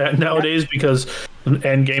forever nowadays, because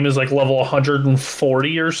end game is like level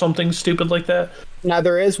 140 or something stupid like that. Now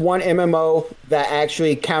there is one MMO that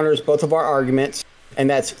actually counters both of our arguments, and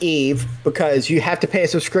that's Eve, because you have to pay a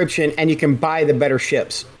subscription and you can buy the better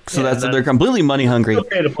ships. So they're completely money hungry. Still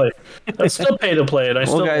pay to play. That's still pay to play, and I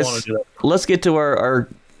still guys, want to do that. Let's get to our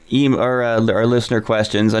listener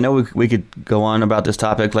questions. I know we could go on about this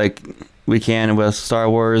topic like we can with Star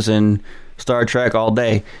Wars and Star Trek all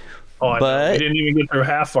day. Oh, but we didn't even get through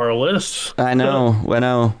half our list. I know.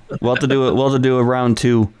 We'll have to do a round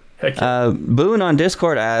two. Boone on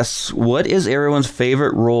Discord asks, what is everyone's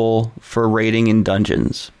favorite role for raiding in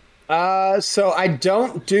dungeons? So I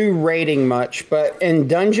don't do raiding much, but in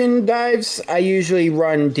dungeon dives, I usually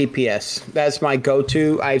run DPS. That's my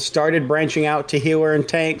go-to. I've started branching out to healer and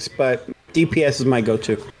tanks, but DPS is my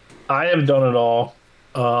go-to. I have done it all.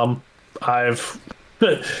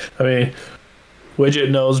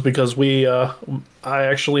 Widget knows, because I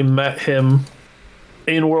actually met him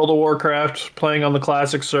in World of Warcraft playing on the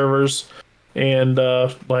classic servers, and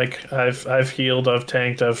I've healed, I've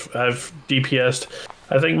tanked, I've DPS'd.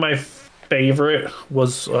 I think my favorite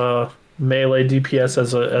was melee DPS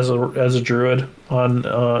as a druid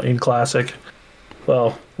on in classic.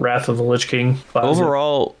 Well, Wrath of the Lich King. Classic.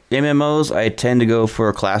 Overall, MMOs, I tend to go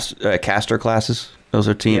for caster classes. Those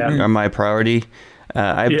are my priority.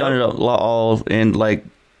 I've done it all in like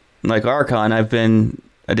Archon.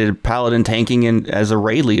 I did paladin tanking as a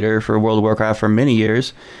raid leader for World of Warcraft for many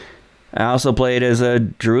years. I also played as a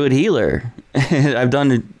druid healer. I've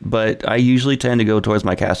done it, but I usually tend to go towards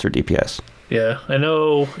my caster DPS. Yeah, I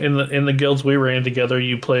know in the guilds we ran together,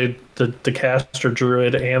 you played the caster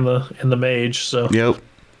druid and the mage. So yep,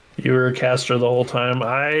 you were a caster the whole time.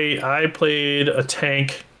 I played a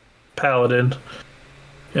tank paladin,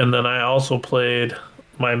 and then I also played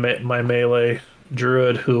my melee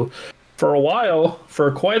druid, who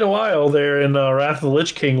for quite a while there in Wrath of the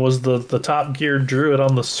Lich King was the top geared druid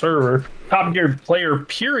on the server. Top geared player,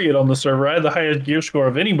 period, on the server. I had the highest gear score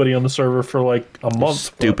of anybody on the server for like a month.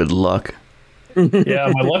 Stupid luck.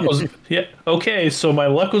 Yeah, my luck was okay. So my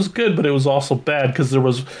luck was good, but it was also bad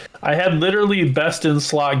because I had literally best in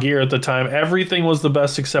slot gear at the time. Everything was the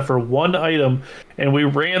best except for one item, and we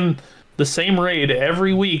ran the same raid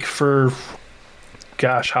every week for,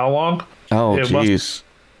 gosh, how long? Oh, jeez.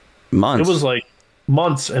 Months. It was like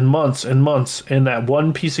months and months and months, and that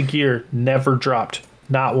one piece of gear never dropped.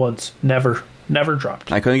 Not once. Never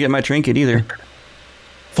dropped. I couldn't get my trinket either.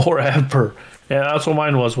 Forever. Yeah, that's what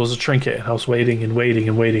mine was a trinket. And I was waiting and waiting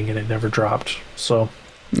and waiting, and it never dropped. So,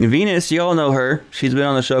 Venus, you all know her. She's been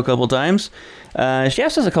on the show a couple times. She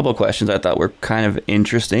asked us a couple of questions I thought were kind of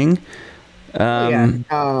interesting. There's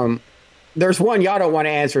one y'all don't want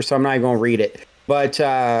to answer, so I'm not even going to read it. But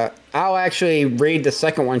I'll actually read the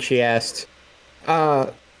second one she asked.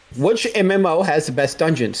 Which MMO has the best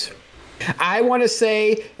dungeons? I want to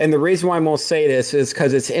say, and the reason why I'm going to say this is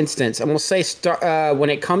because it's instance. I'm going to say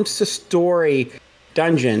when it comes to story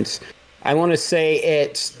dungeons, I want to say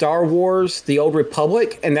it's Star Wars, The Old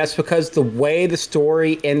Republic, and that's because the way the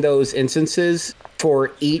story in those instances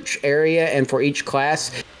for each area and for each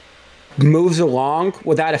class moves along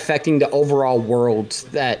without affecting the overall worlds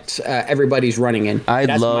that everybody's running in. I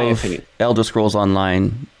love Elder Scrolls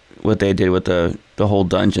Online, what they did with the whole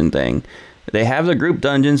dungeon thing. They have the group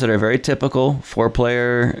dungeons that are very typical,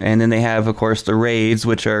 4-player, and then they have, of course, the raids,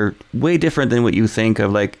 which are way different than what you think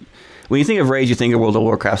of. Like, when you think of raids, you think of World of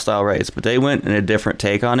Warcraft style raids, but they went in a different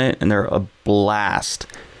take on it, and they're a blast.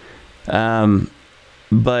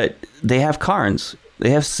 But they have Cairns. They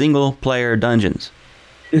have single-player dungeons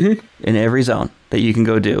in every zone that you can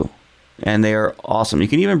go do, and they are awesome. You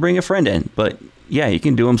can even bring a friend in, but yeah, you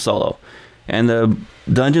can do them solo. And the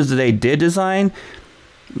dungeons that they did design,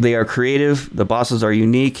 they are creative, the bosses are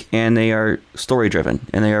unique, and they are story-driven,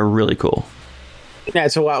 and they are really cool. Yeah,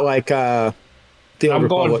 it's a lot like the Old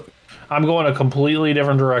Republic. I'm going a completely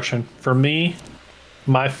different direction. For me,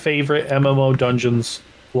 my favorite MMO dungeons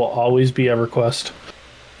will always be EverQuest.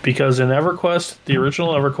 Because in EverQuest, the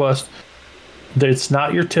original EverQuest, it's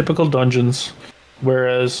not your typical dungeons,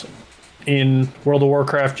 whereas in World of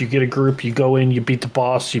Warcraft, you get a group, you go in, you beat the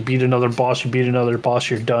boss, you beat another boss, you beat another boss,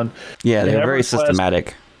 you're done. Yeah, they're very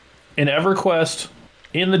systematic. In EverQuest,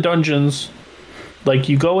 in the dungeons, like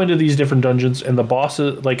you go into these different dungeons and the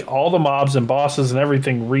bosses, like all the mobs and bosses and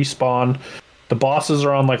everything respawn. The bosses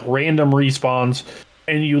are on like random respawns,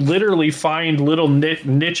 and you literally find little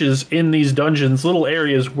niches in these dungeons, little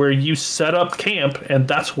areas where you set up camp, and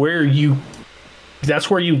that's where you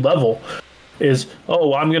level. Is,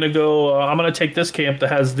 I'm gonna take this camp that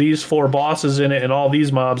has these 4 bosses in it and all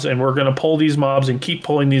these mobs, and we're gonna pull these mobs and keep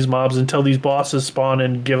pulling these mobs until these bosses spawn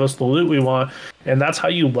and give us the loot we want. And that's how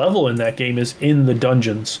you level in that game, is in the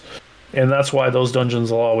dungeons. And that's why those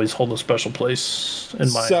dungeons will always hold a special place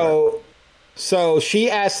in my heart. So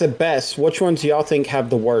she asked the best. Which ones do y'all think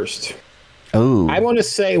have the worst? Oh, I want to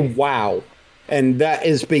say WoW, and that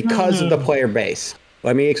is because of the player base.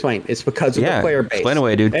 Let me explain. It's because of the player base. Explain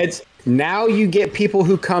away, dude. It's now you get people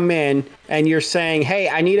who come in and you're saying, hey,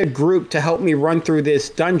 I need a group to help me run through this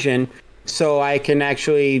dungeon so I can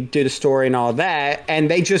actually do the story and all that. And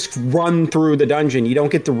they just run through the dungeon. You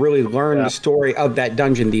don't get to really learn the story of that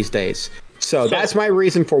dungeon these days. So that's my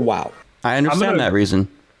reason for WoW. I understand that reason.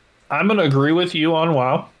 I'm going to agree with you on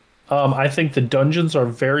WoW. I think the dungeons are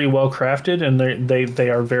very well crafted, and they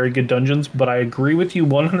are very good dungeons. But I agree with you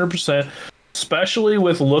 100%, especially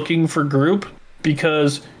with looking for group,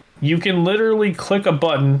 because you can literally click a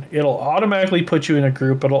button. It'll automatically put you in a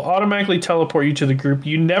group. It'll automatically teleport you to the group.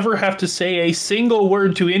 You never have to say a single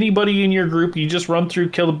word to anybody in your group. You just run through,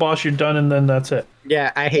 kill the boss, you're done, and then that's it.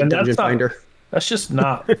 Yeah, I hate Dungeon Finder. That's just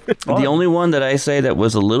not fun. The only one that I say that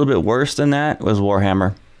was a little bit worse than that was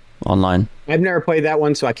Warhammer Online. I've never played that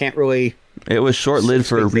one, so I can't really... It was short-lived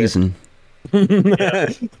for a reason.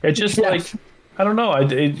 It's just like, I don't know.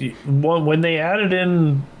 When they added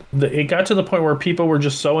in... It got to the point where people were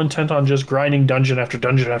just so intent on just grinding dungeon after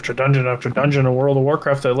dungeon after dungeon after dungeon in World of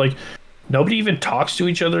Warcraft that, like, nobody even talks to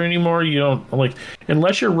each other anymore. You don't, like,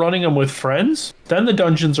 unless you're running them with friends, then the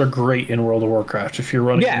dungeons are great in World of Warcraft if you're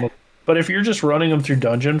running them. But if you're just running them through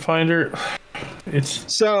Dungeon Finder,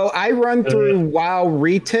 it's... So I run through WoW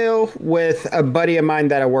Retail with a buddy of mine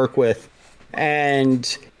that I work with,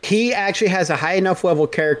 and he actually has a high enough level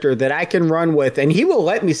character that I can run with, and he will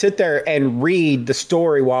let me sit there and read the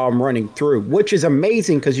story while I'm running through, which is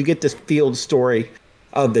amazing because you get this field story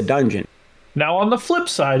of the dungeon. Now, on the flip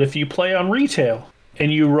side, if you play on Retail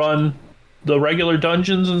and you run the regular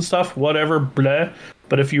dungeons and stuff, whatever, bleh,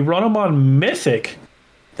 but if you run them on Mythic,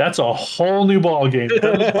 that's a whole new ball game.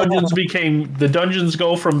 The dungeons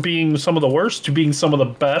go from being some of the worst to being some of the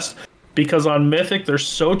best, because on Mythic they're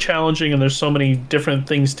so challenging and there's so many different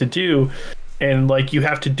things to do, and like you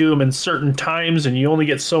have to do them in certain times, and you only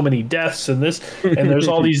get so many deaths, and there's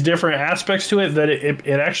all these different aspects to it that it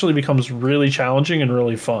actually becomes really challenging and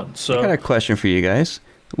really fun. So I got a question for you guys.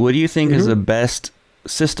 What do you think is the best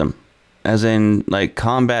system, as in like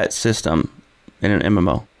combat system in an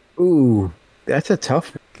MMO? Ooh, that's a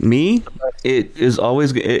tough one. Me, it is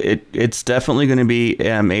always it's definitely going to be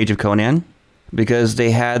Age of Conan, because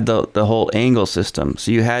they had the whole angle system.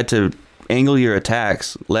 So you had to angle your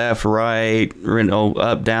attacks left, right,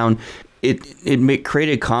 up, down. It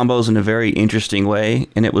created combos in a very interesting way,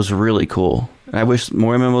 and it was really cool. And I wish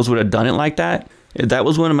more MMOs would have done it like that. That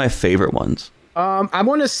was one of my favorite ones. I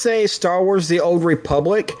want to say Star Wars: The Old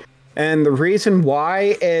Republic, and the reason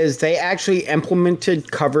why is they actually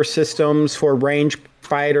implemented cover systems for range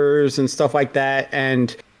fighters and stuff like that,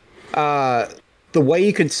 and the way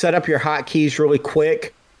you could set up your hotkeys really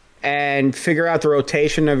quick and figure out the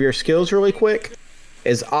rotation of your skills really quick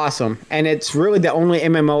is awesome. And it's really the only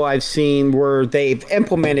MMO I've seen where they've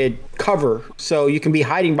implemented cover, so you can be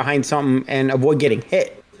hiding behind something and avoid getting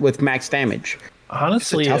hit with max damage.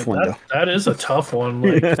 Honestly, that is a tough one.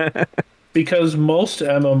 Like, because most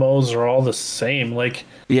MMOs are all the same. Like,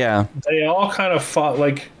 yeah, they all kind of fought.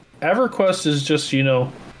 Like, EverQuest is just,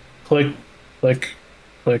 click.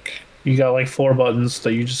 You got like 4 buttons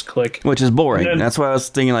that you just click, which is boring. Then, that's why I was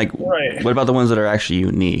thinking, like, right. What about the ones that are actually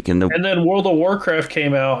unique? And then World of Warcraft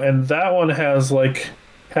came out, and that one had like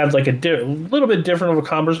a little bit different of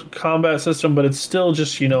a combat system, but it's still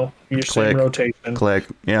just your same rotation, click,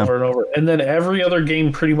 yeah, over and over. And then every other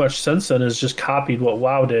game pretty much since then has just copied what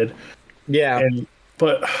WoW did. Yeah,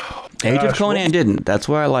 but Age of Conan didn't. That's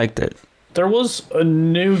why I liked it. There was a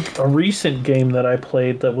recent game that I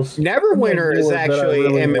played that was Neverwinter is actually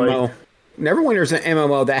an MMO. Liked. Neverwinter is an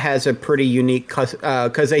MMO that has a pretty unique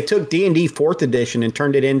because they took D&D 4th edition and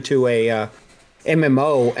turned it into a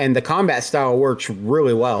MMO, and the combat style works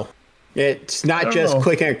really well. It's not just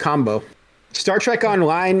clicking a combo. Star Trek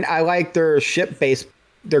Online, I like their ship-based,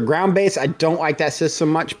 their ground-based. I don't like that system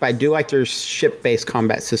much, but I do like their ship-based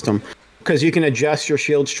combat system. Because you can adjust your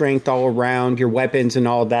shield strength all around, your weapons and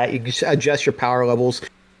all that. You can adjust your power levels.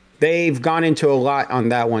 They've gone into a lot on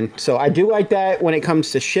that one. So I do like that when it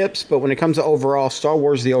comes to ships, but when it comes to overall, Star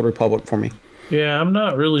Wars: The Old Republic for me. Yeah, I'm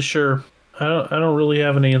not really sure. I don't really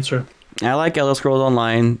have an answer. I like elderscrolls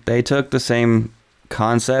Online. They took the same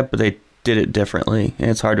concept, but they did it differently.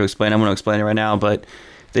 And it's hard to explain. I'm going to explain it right now, but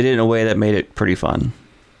they did it in a way that made it pretty fun.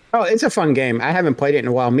 Oh, it's a fun game. I haven't played it in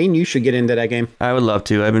a while. Me and you should get into that game. I would love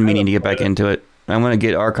to. I've been meaning to get back into it. I'm going to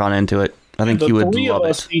get Archon into it. I think you would love it. The three of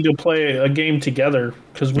us need to play a game together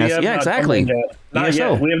because we have not done it yet. Not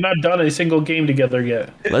yet. We have not done a single game together yet.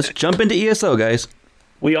 Let's jump into ESO, guys.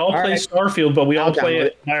 We all play Starfield, but we all play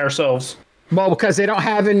it by ourselves. Well, because they don't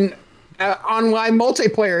have an online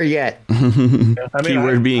multiplayer yet.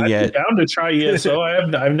 Keyword being I'd yet. Be down to try ESO.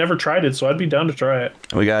 I've never tried it, so I'd be down to try it.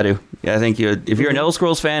 We got to. Yeah, I think if you're an Elder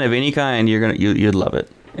Scrolls fan of any kind, you'd love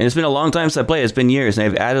it. And it's been a long time since I played. It's been years, and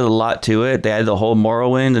they've added a lot to it. They added the whole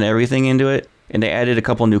Morrowind and everything into it, and they added a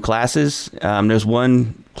couple new classes. There's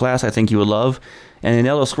one class I think you would love, and in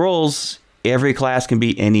Elder Scrolls, every class can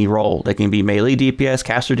be any role. They can be melee DPS,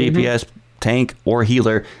 caster DPS, tank, or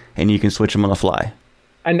healer, and you can switch them on the fly.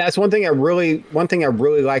 And that's one thing I really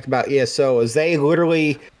like about ESO is they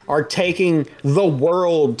literally are taking the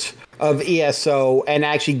world of ESO and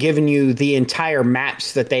actually giving you the entire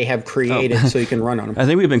maps that they have created so you can run on them. I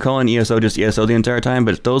think we've been calling ESO just ESO the entire time,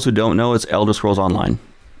 but those who don't know, it's Elder Scrolls Online.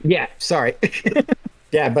 Yeah, sorry.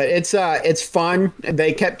 Yeah, but it's fun.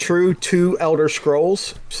 They kept true to Elder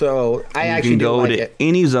Scrolls, so I actually do like it. You can go to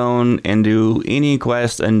any zone and do any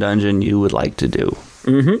quest and dungeon you would like to do.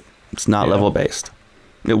 Mm-hmm. It's not level based.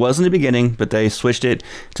 It was in the beginning, but they switched it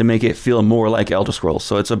to make it feel more like Elder Scrolls.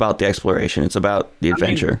 So it's about the exploration. It's about the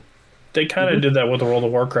adventure. They kind of did that with World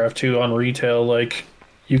of Warcraft, too, on retail. Like,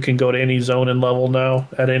 you can go to any zone and level now,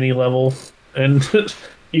 at any level, and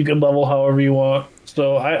you can level however you want.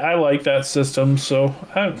 So I like that system, so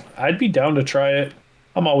I'd be down to try it.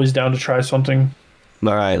 I'm always down to try something.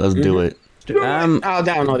 All right, let's do it. I'll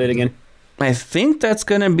download it again. I think that's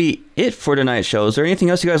going to be it for tonight's show. Is there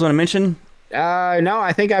anything else you guys want to mention? No,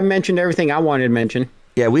 I think I mentioned everything I wanted to mention.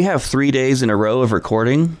 Yeah, we have 3 days in a row of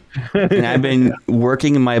recording, and I've been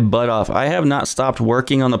working my butt off. I have not stopped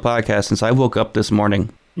working on the podcast since I woke up this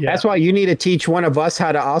morning. Yeah. That's why you need to teach one of us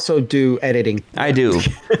how to also do editing. I do.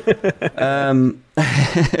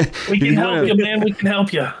 We can help you, man. We can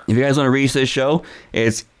help you. If you guys want to reach this show,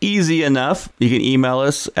 it's easy enough. You can email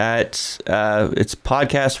us at it's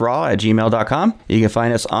podcastraw@gmail.com. You can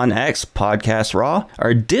find us on X, Podcast Raw.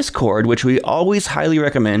 Our Discord, which we always highly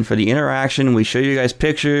recommend for the interaction. We show you guys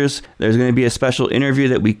pictures. There's going to be a special interview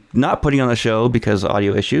that we're not putting on the show because of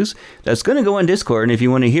audio issues. That's going to go on Discord, and if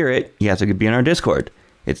you want to hear it, you have to be in our Discord.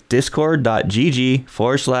 It's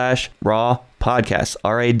discord.gg/raw podcast,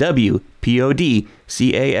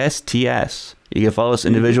 RAWPODCASTS. You can follow us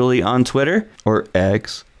individually on Twitter or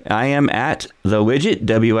X. I am at the widget,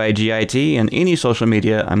 WIGIT, and any social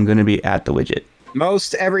media, I'm going to be at the widget.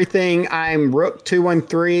 Most everything, I'm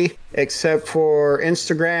Rook213, except for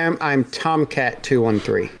Instagram, I'm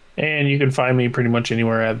Tomcat213. And you can find me pretty much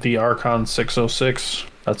anywhere at the Archon606.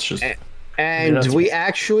 That's just... And we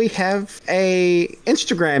actually have a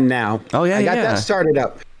Instagram now. Oh, yeah, I got that started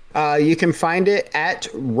up. You can find it at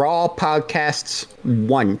Raw Podcasts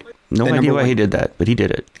 1. No idea why he did that, but he did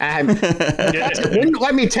it. Wouldn't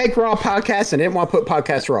let me take Raw Podcasts and didn't want to put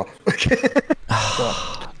Podcast Raw.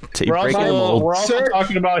 We're also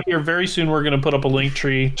talking about here very soon. We're going to put up a link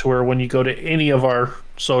tree to where when you go to any of our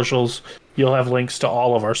socials, you'll have links to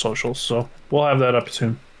all of our socials. So we'll have that up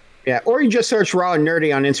soon. Yeah, or you just search Raw and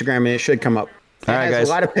Nerdy on Instagram and it should come up. It has guys.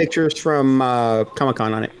 a lot of pictures from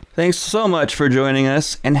Comic-Con on it. Thanks so much for joining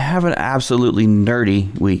us, and have an absolutely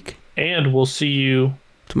nerdy week. And we'll see you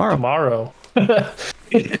tomorrow. Because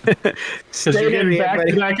you're getting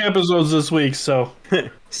back-to-back episodes this week, so...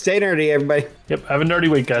 Stay nerdy, everybody. Yep, have a nerdy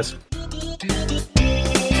week, guys.